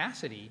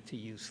capacity to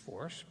use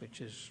force,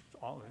 which is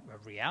all a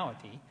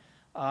reality,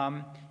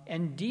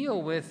 and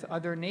deal with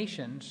other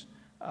nations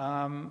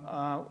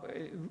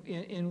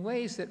in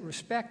ways that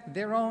respect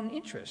their own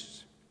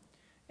interests.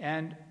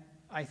 And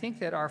I think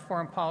that our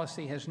foreign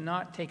policy has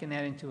not taken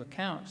that into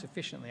account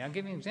sufficiently. I'll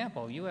give you an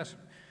example. U.S.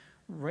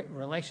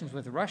 relations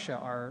with Russia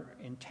are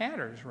in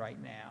tatters right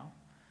now.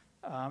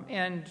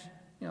 And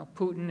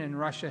Putin and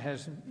Russia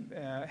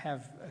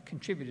have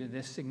contributed to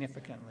this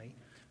significantly.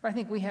 But I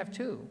think we have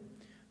too.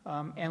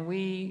 And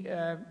we,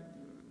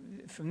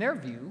 from their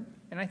view,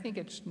 and I think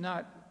it's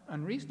not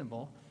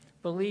unreasonable,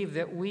 believe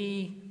that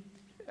we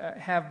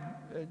have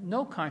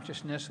no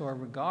consciousness or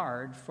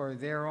regard for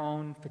their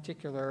own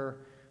particular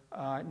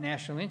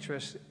national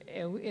interests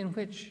in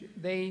which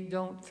they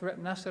don't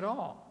threaten us at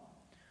all.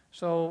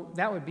 So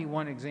that would be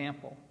one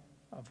example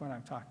of what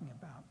I'm talking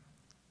about.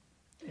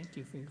 Thank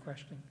you for your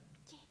question.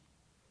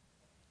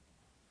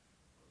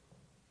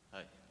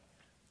 Hi.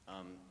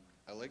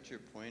 I liked your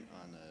point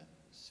on the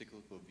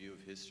cyclical view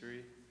of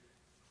history,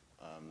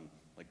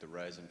 like the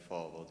rise and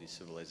fall of all these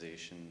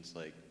civilizations,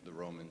 like the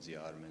Romans, the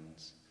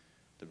Ottomans,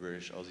 the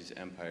British, all these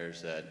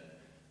empires that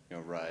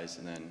rise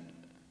and then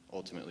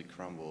ultimately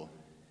crumble.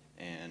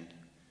 And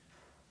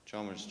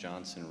Chalmers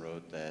Johnson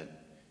wrote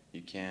that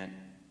you can't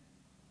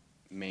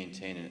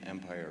maintain an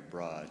empire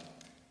abroad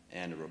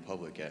and a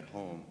republic at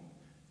home,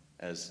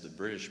 as the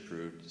British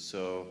proved.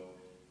 So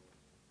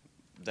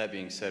that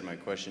being said, my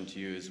question to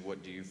you is,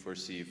 what do you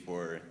foresee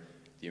for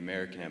the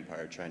American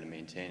empire trying to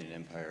maintain an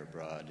empire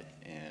abroad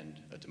and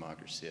a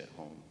democracy at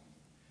home?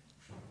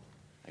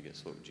 I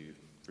guess, what would you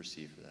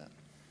foresee for that?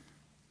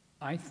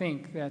 I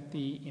think that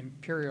the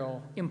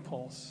imperial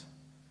impulse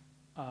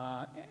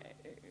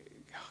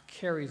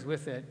carries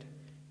with it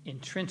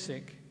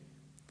intrinsic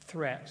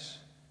threats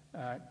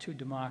to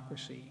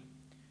democracy.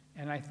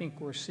 And I think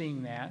we're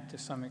seeing that to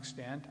some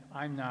extent.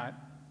 I'm not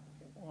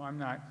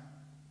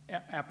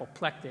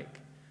apoplectic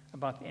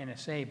about the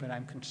NSA, but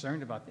I'm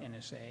concerned about the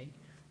NSA.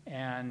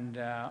 And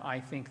I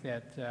think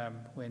that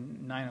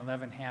when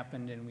 9/11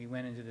 happened and we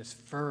went into this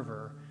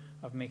fervor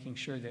of making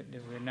sure that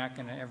we're not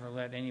going to ever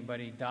let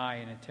anybody die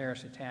in a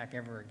terrorist attack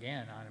ever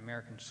again on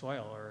American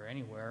soil or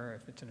anywhere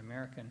if it's an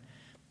American,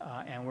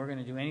 and we're going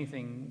to do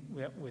anything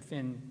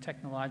within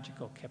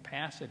technological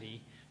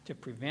capacity to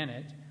prevent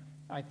it,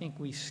 I think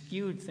we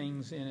skewed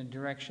things in a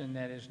direction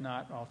that is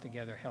not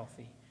altogether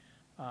healthy.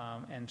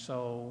 And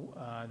so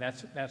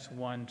that's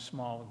one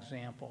small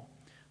example.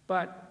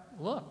 But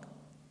look,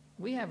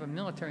 we have a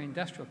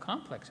military-industrial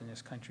complex in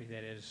this country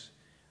that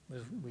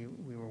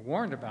we were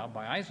warned about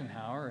by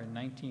Eisenhower in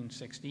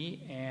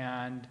 1960,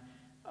 and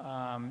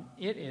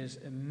it is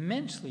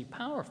immensely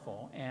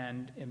powerful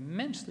and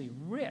immensely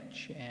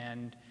rich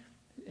and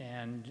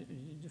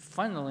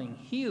funneling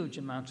huge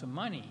amounts of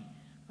money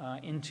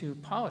into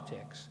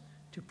politics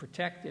to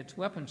protect its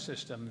weapon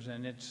systems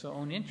and its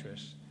own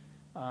interests.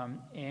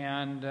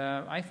 And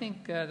I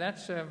think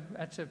that's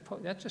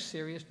a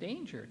serious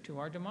danger to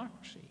our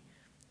democracy.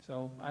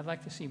 So I'd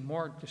like to see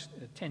more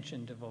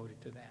attention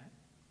devoted to that.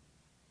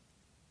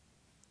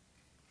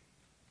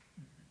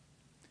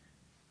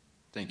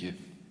 Thank you.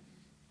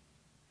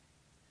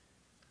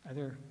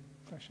 Other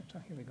questions? Oh,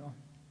 here we go.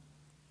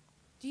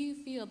 Do you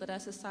feel that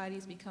as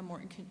societies become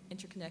more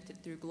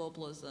interconnected through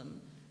globalism,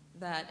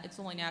 that it's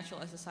only natural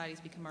as societies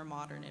become more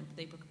modern and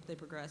they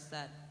progress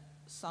that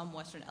some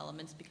Western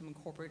elements become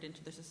incorporated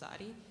into their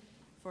society?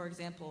 For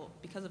example,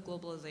 because of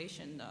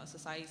globalization,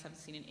 societies have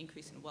seen an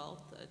increase in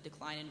wealth, a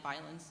decline in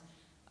violence.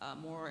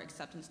 more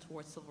acceptance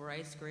towards civil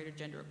rights, greater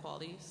gender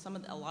equality.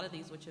 A lot of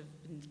these which have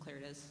been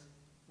declared as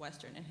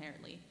Western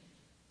inherently.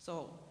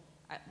 So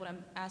what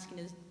I'm asking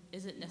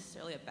is it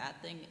necessarily a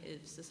bad thing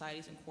if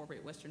societies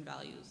incorporate Western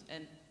values?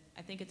 And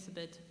I think it's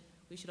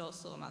we should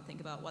also think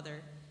about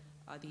whether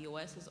the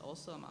U.S. is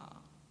also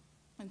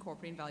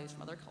incorporating values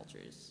from other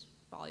cultures,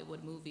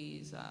 Bollywood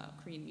movies,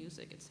 Korean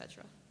music,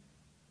 etc.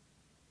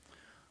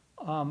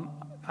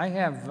 I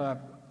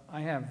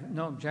have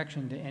no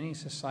objection to any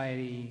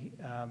society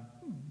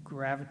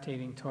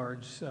gravitating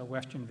towards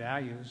Western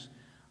values.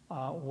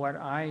 What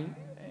I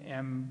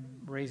am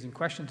raising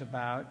questions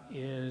about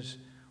is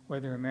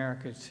whether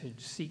America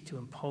should seek to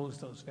impose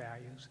those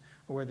values,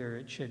 or whether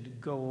it should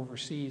go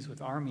overseas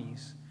with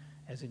armies,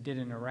 as it did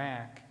in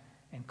Iraq,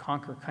 and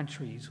conquer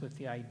countries with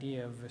the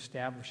idea of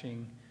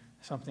establishing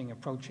something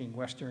approaching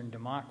Western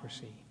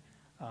democracy.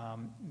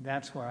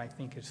 That's where I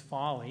think is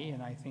folly,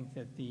 and I think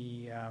that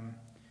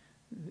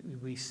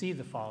we see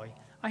the folly.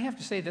 I have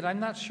to say that I'm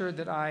not sure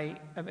that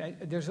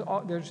there's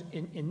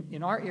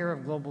in our era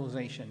of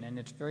globalization, and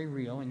it's very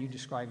real, and you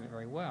describe it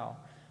very well,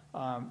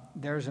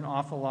 there's an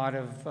awful lot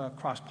of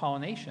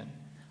cross-pollination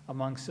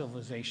among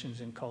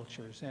civilizations and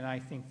cultures, and I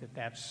think that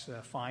that's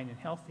fine and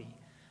healthy.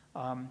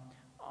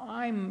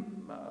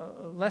 I'm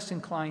less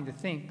inclined to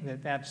think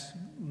that that's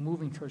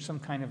moving towards some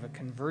kind of a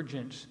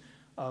convergence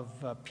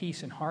of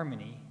peace and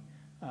harmony,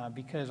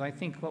 because I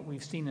think what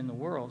we've seen in the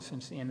world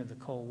since the end of the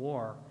Cold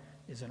War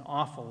is an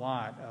awful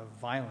lot of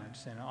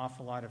violence and an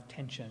awful lot of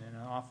tension and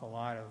an awful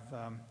lot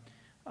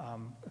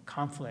of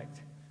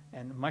conflict,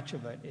 and much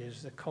of it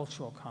is the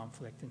cultural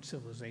conflict and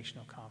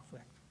civilizational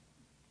conflict.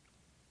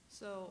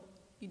 So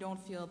you don't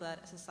feel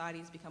that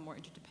societies become more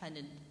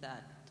interdependent,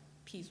 that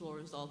peace will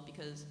result,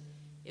 because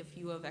if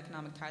you have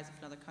economic ties with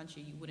another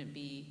country, you wouldn't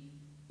be,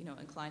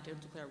 inclined to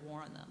declare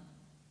war on them?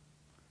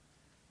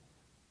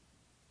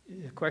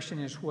 The question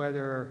is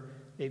whether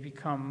they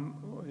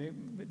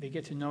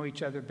get to know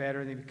each other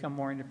better, they become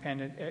more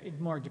independent,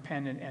 more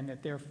dependent, and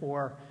that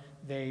therefore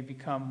they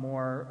become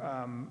more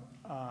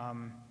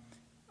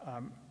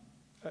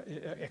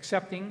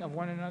accepting of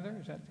one another.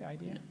 Is that the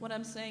idea? What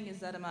I'm saying is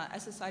that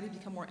as societies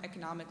become more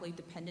economically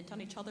dependent on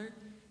each other,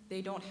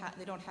 they don't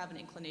have an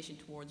inclination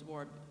towards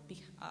war.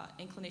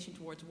 Inclination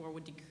towards war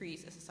would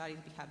decrease as societies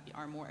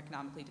are more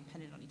economically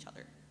dependent on each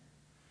other.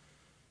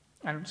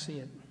 I don't see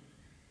it.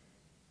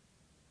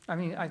 I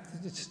mean,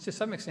 it's, to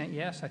some extent,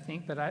 yes, I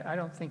think, but I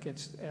don't think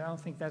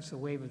that's the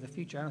wave of the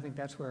future. I don't think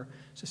that's where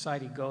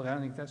society goes. I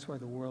don't think that's where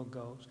the world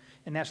goes.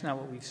 And that's not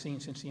what we've seen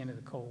since the end of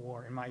the Cold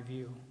War, in my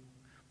view.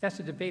 That's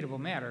a debatable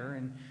matter,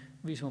 and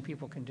reasonable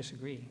people can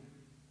disagree.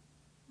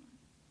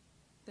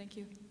 Thank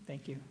you.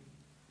 Thank you.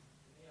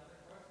 Any other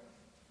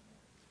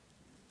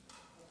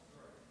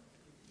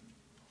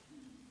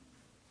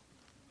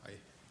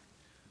questions?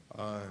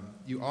 Hi.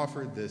 You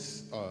offered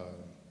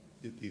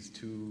these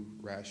two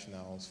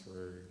rationales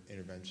for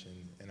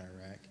intervention in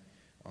Iraq,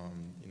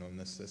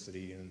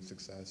 necessity and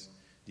success.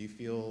 Do you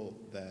feel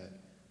that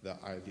the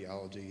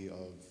ideology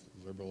of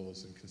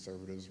liberals and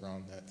conservatives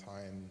around that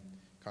time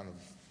kind of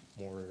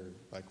more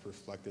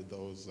reflected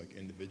those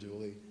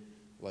individually?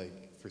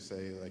 For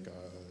say, the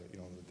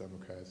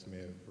Democrats may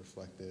have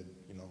reflected,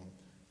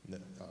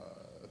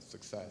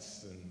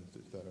 success, and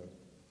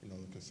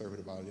the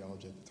conservative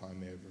ideology at the time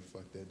may have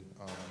reflected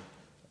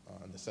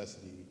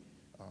necessity,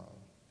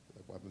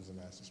 weapons of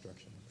mass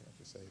destruction,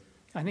 per se.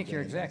 I think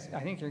you're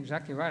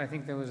exactly right. I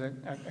think there was a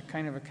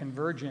kind of a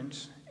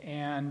convergence,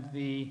 and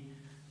the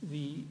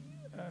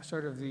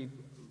sort of the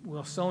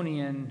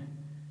Wilsonian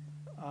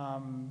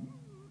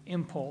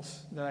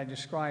impulse that I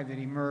described that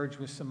emerged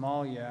with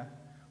Somalia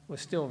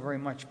was still very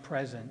much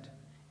present.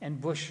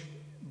 And Bush,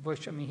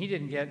 he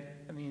didn't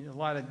get, a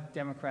lot of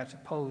Democrats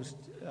opposed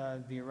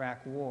the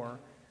Iraq war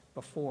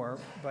before,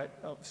 but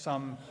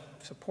some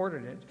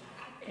supported it.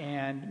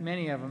 And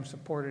many of them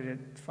supported it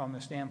from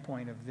the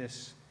standpoint of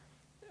this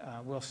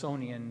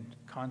Wilsonian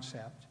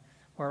concept.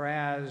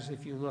 Whereas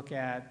if you look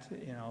at,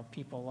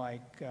 people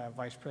like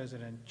Vice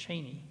President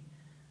Cheney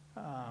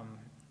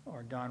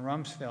or Don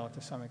Rumsfeld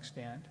to some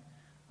extent,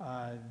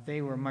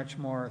 they were much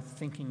more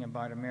thinking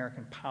about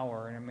American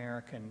power and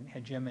American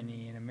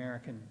hegemony and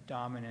American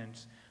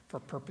dominance for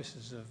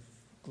purposes of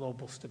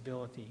global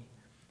stability.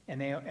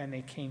 And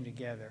they came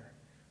together.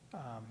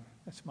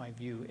 That's my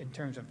view in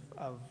terms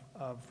of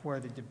where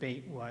the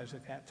debate was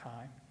at that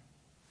time.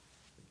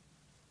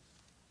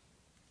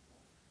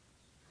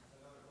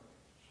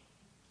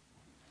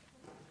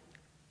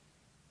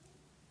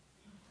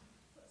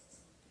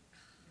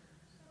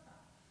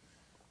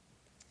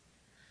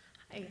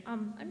 Hi,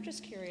 I'm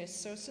just curious.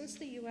 So since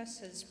the U.S.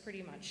 has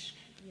pretty much,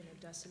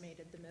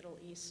 decimated the Middle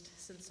East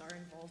since our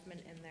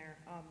involvement in there,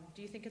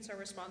 do you think it's our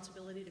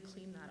responsibility to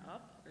clean that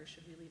up, or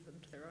should we leave them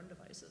to their own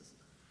devices?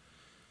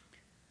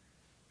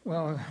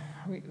 Well,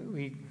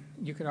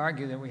 you could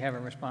argue that we have a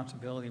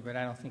responsibility, but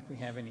I don't think we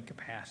have any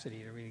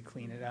capacity to really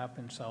clean it up,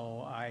 and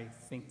so I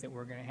think that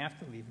we're going to have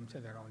to leave them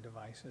to their own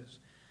devices.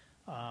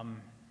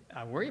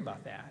 I worry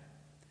about that,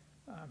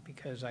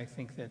 because I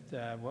think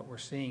that what we're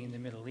seeing in the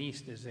Middle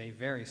East is a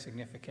very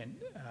significant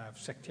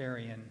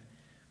sectarian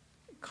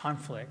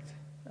conflict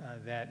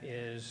that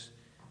is,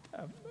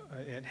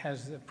 it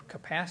has the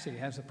capacity,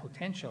 has the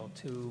potential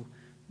to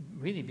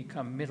really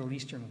become Middle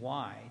Eastern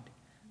wide.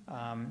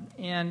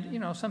 And, you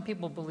know, some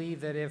people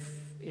believe that if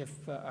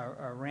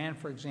Iran,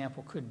 for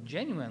example, could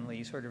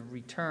genuinely sort of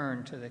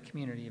return to the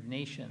community of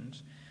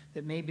nations,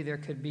 that maybe there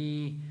could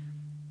be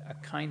a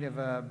kind of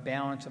a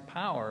balance of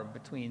power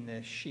between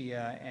the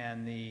Shia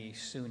and the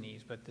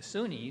Sunnis. But the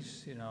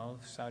Sunnis, you know,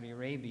 Saudi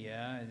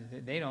Arabia,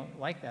 they don't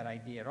like that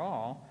idea at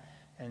all,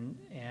 and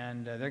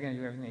they're going to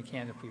do everything they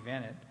can to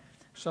prevent it.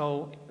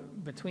 So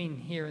between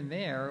here and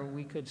there,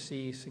 we could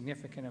see a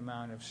significant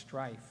amount of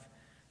strife.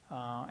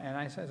 And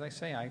as I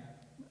say,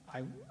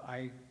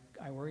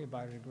 I worry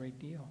about it a great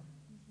deal.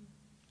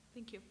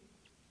 Thank you.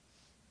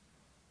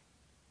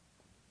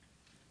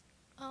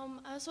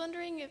 I was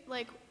wondering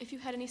if you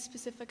had any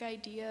specific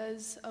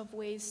ideas of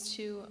ways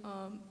to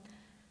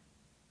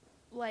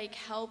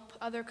help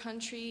other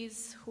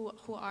countries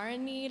who are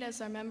in need as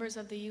are members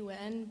of the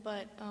UN,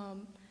 but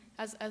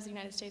as the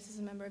United States is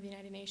a member of the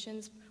United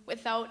Nations,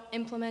 without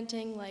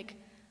implementing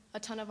a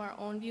ton of our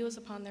own views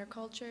upon their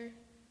culture.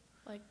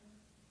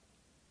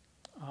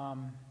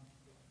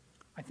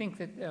 I think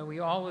that there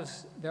are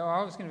always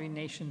going to be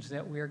nations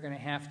that we're going to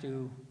have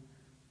to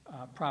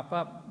prop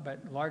up, but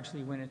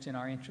largely when it's in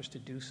our interest to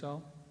do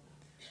so.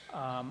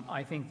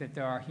 I think that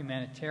there are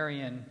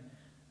humanitarian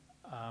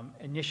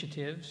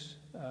initiatives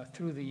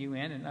through the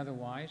UN and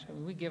otherwise. I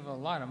mean, we give a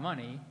lot of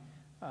money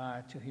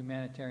to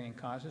humanitarian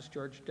causes.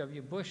 George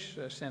W. Bush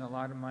sent a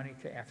lot of money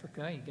to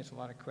Africa. He gets a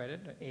lot of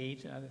credit,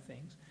 AIDS and other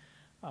things.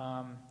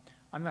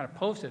 I'm not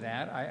opposed to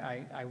that.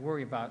 I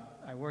worry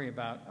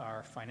about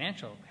our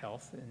financial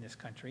health in this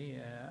country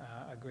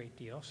a great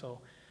deal.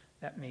 So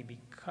that may be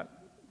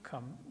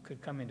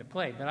could come into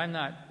play. But I'm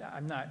not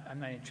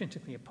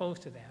intrinsically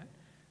opposed to that.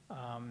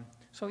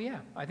 So yeah,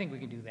 I think we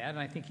can do that, and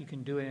I think you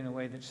can do it in a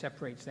way that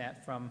separates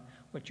that from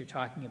what you're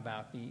talking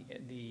about,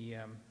 the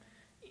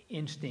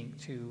instinct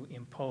to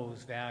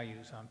impose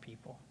values on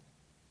people.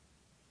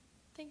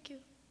 Thank you.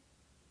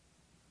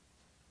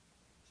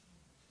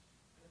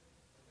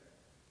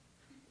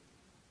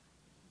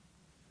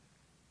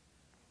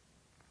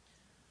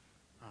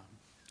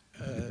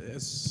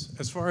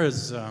 As far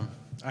as,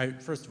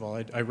 first of all,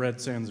 I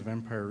read Sands of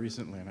Empire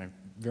recently, and I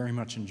very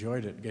much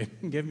enjoyed it.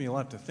 It gave me a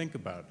lot to think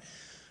about.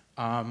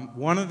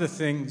 One of the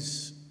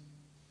things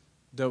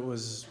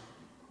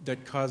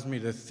that caused me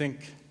to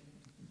think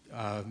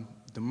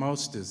the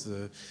most is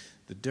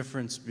the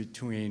difference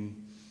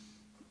between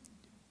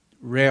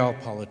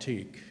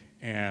realpolitik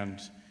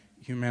and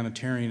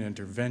humanitarian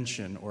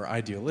intervention or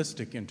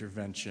idealistic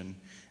intervention.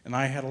 And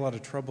I had a lot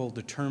of trouble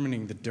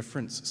determining the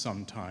difference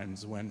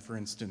sometimes when, for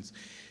instance,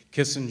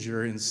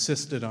 Kissinger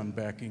insisted on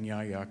backing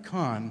Yahya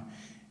Khan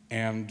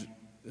and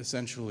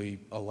essentially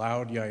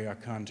allowed Yahya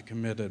Khan to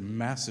commit a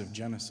massive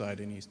genocide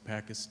in East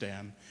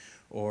Pakistan,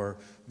 or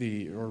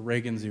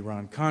Reagan's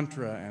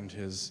Iran-Contra and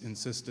his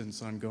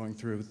insistence on going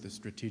through with the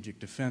Strategic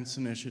Defense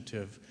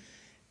Initiative.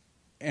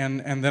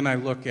 And then I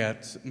look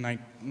at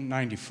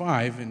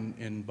 95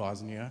 in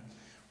Bosnia,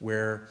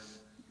 where,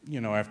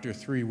 you know, after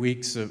 3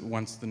 weeks,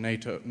 once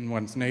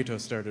NATO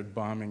started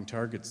bombing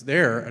targets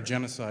there, a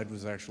genocide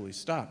was actually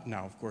stopped.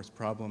 Now, of course,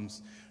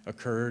 problems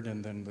occurred,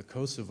 and then the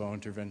Kosovo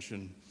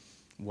intervention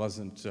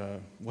wasn't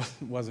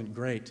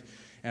great,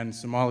 and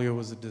Somalia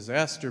was a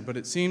disaster. But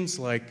it seems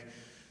like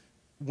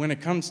when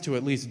it comes to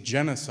at least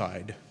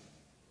genocide,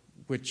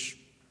 which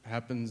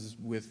happens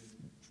with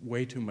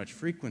way too much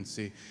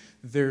frequency,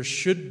 there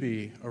should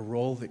be a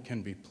role that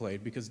can be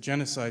played, because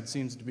genocide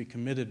seems to be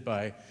committed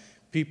by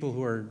people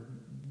who are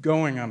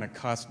going on a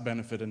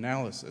cost-benefit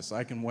analysis.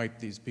 I can wipe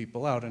these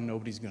people out and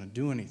nobody's going to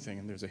do anything,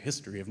 and there's a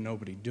history of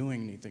nobody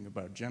doing anything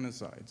about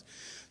genocides.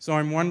 So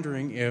I'm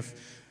wondering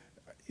if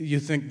you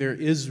think there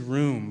is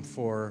room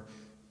for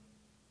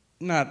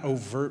not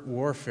overt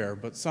warfare,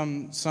 but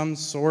some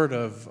sort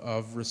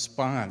of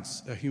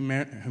response, a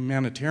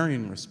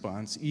humanitarian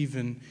response,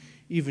 even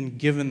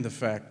given the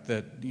fact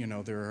that, you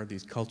know, there are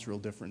these cultural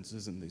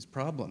differences and these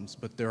problems,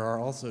 but there are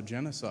also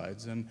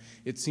genocides, and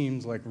it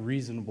seems like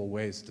reasonable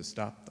ways to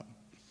stop them.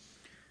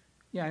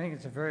 Yeah, I think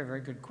it's a very, very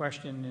good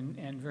question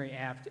and very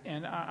apt.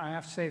 And I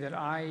have to say that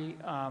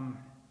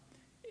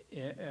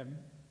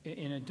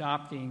in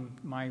adopting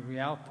my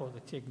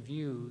realpolitik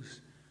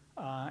views,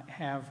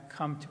 have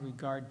come to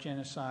regard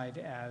genocide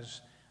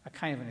as a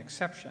kind of an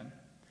exception.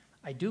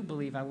 I do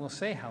believe, I will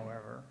say,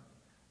 however,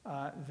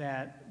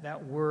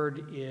 that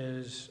word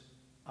is,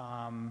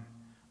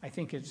 I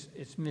think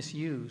it's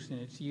misused, and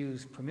it's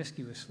used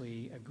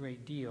promiscuously a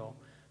great deal.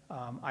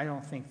 I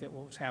don't think that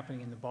what was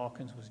happening in the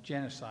Balkans was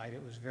genocide.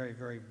 It was very,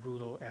 very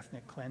brutal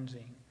ethnic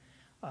cleansing.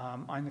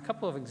 On a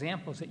couple of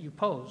examples that you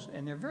pose,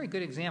 and they're very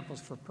good examples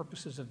for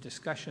purposes of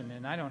discussion,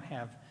 and I don't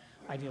have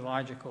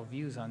ideological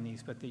views on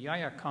these, but the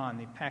Yahya Khan,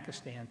 the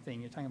Pakistan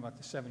thing, you're talking about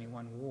the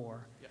 71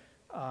 war. Yeah.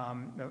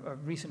 A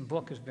recent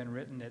book has been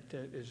written that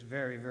is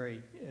very,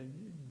 very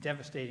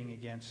devastating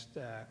against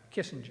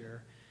Kissinger,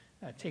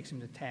 takes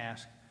him to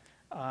task.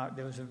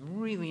 There was a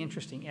really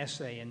interesting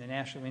essay in the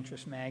National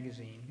Interest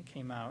magazine that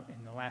came out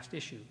in the last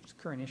issue, it's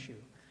the current issue.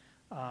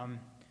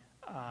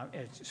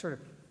 It's sort of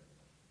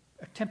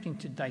attempting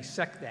to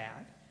dissect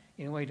that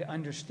in a way to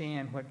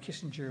understand what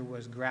Kissinger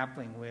was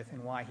grappling with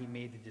and why he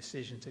made the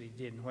decisions that he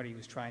did and what he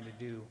was trying to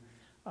do.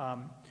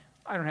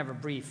 I don't have a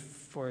brief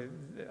for,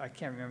 I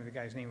can't remember the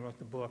guy's name who wrote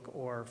the book,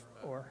 or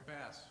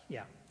Bass.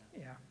 Yeah,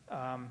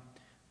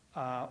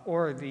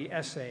 or the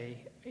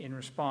essay in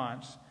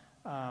response.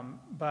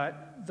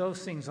 But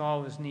those things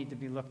always need to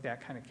be looked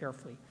at kind of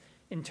carefully.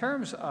 In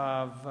terms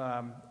of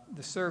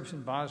the Serbs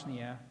in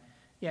Bosnia,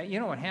 yeah, you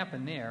know what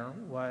happened there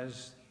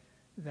was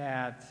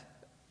that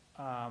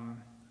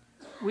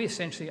we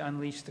essentially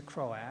unleashed the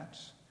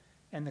Croats,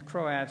 and the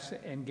Croats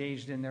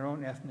engaged in their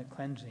own ethnic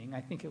cleansing. I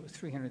think it was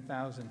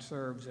 300,000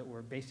 Serbs that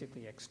were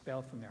basically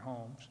expelled from their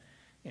homes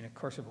in the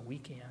course of a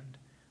weekend,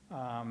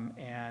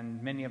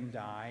 and many of them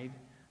died.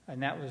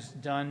 And that was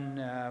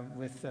done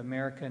with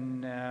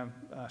American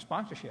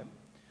sponsorship.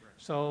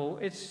 So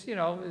it's, you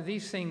know,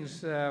 these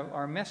things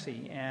are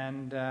messy,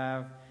 and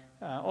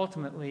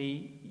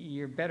ultimately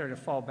you're better to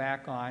fall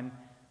back on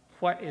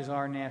what is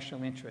our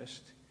national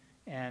interest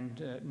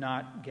and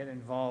not get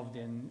involved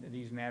in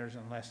these matters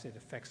unless it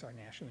affects our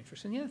national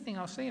interest. And the other thing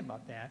I'll say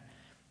about that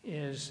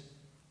is,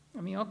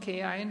 I mean,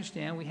 okay, I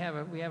understand we have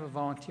a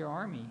volunteer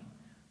army,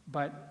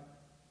 but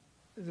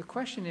the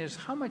question is,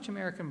 how much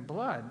American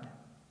blood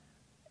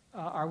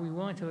are we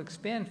willing to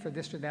expend for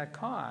this or that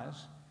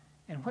cause,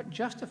 and what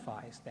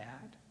justifies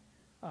that?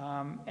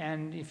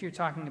 And if you're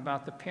talking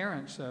about the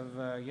parents of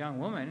a young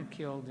woman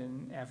killed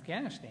in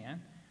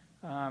Afghanistan,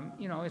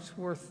 you know, it's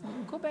worth,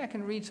 go back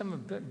and read some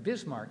of what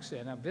Bismarck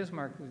said. Now,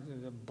 Bismarck was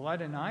the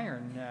blood and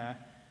iron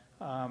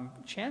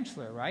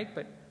chancellor, right?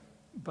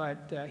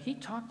 But he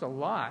talked a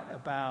lot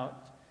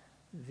about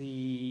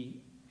the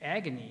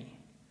agony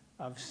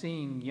of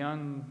seeing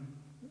young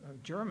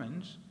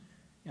Germans,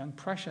 young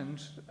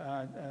Prussians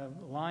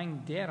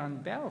lying dead on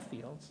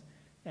battlefields,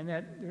 and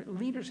that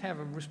leaders have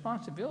a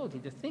responsibility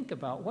to think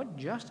about what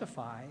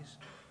justifies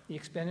the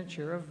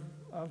expenditure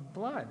of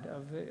blood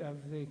of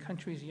the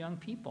country's young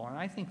people. And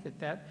I think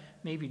that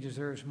maybe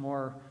deserves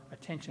more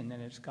attention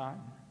than it's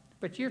gotten.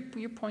 But your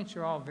points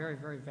are all very,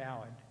 very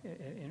valid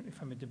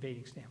from a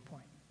debating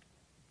standpoint.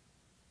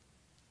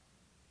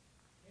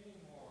 Any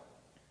more?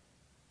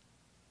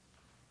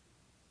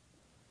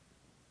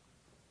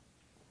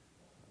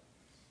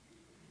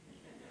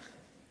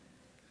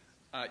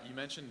 You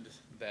mentioned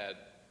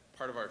that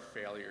part of our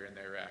failure in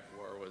the Iraq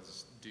War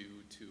was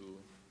due to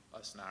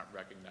us not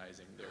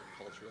recognizing their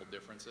cultural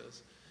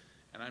differences.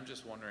 And I'm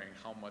just wondering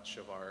how much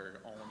of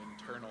our own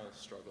internal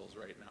struggles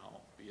right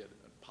now, be it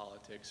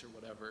politics or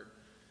whatever,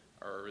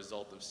 are a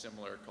result of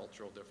similar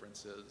cultural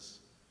differences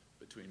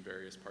between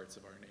various parts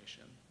of our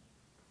nation.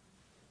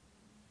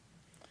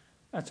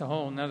 That's a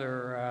whole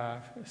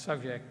other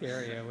subject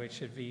area, which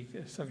should be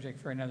a subject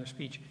for another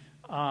speech.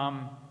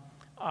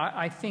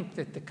 I think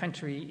that the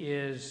country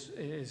is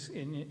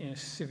in a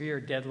severe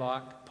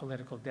deadlock,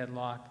 political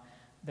deadlock,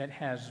 that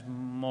has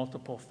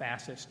multiple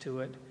facets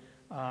to it,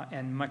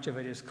 and much of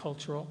it is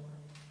cultural.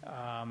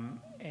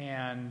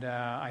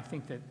 I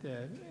think that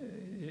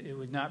it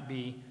would not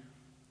be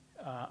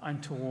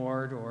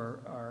untoward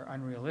or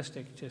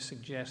unrealistic to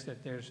suggest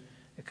that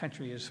the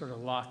country is sort of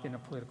locked in a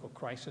political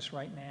crisis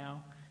right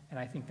now, and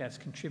I think that's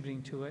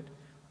contributing to it.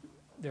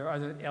 There are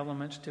other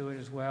elements to it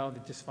as well, the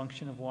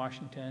dysfunction of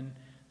Washington,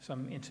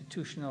 some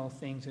institutional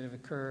things that have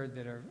occurred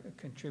that are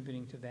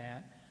contributing to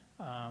that.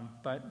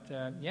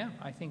 Yeah,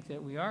 I think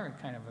that we are in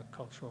kind of a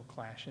cultural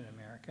clash in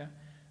America.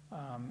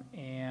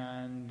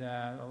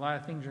 A lot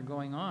of things are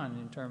going on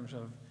in terms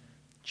of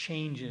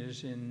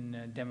changes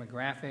in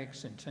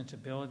demographics and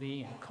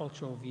sensibility and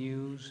cultural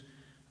views,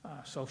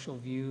 social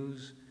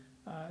views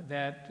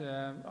that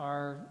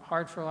are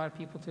hard for a lot of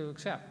people to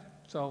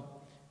accept. So,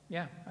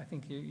 yeah, I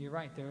think you're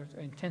right. There's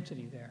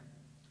intensity there.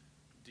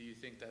 Do you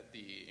think that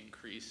the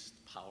increased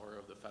power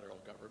of the federal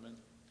government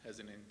has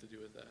anything to do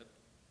with that?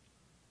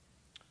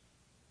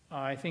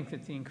 I think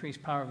that the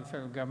increased power of the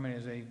federal government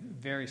is a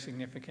very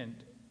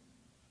significant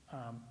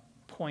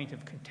point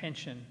of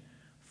contention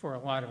for a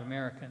lot of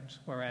Americans,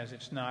 whereas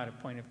it's not a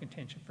point of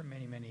contention for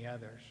many, many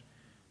others.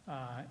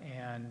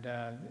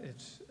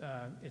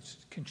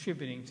 It's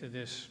contributing to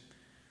this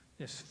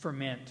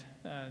ferment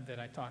that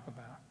I talk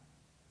about.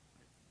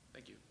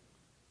 Thank you.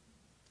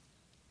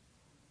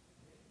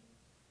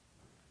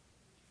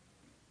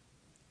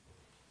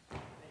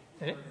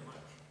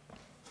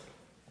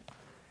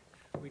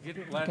 We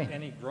didn't let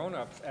any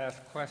grown-ups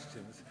ask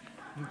questions,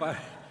 but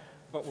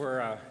we're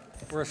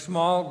a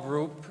small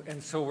group,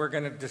 and so we're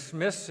going to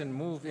dismiss and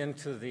move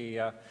into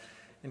the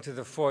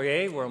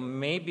foyer, where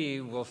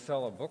maybe we'll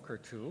sell a book or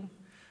two,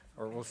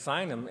 or we'll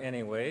sign them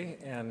anyway.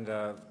 And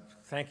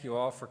thank you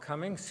all for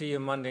coming. See you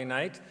Monday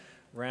night.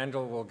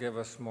 Randall will give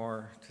us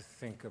more to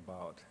think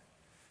about.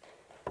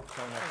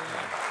 Until next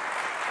time.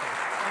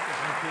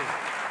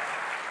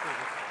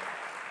 Thank you.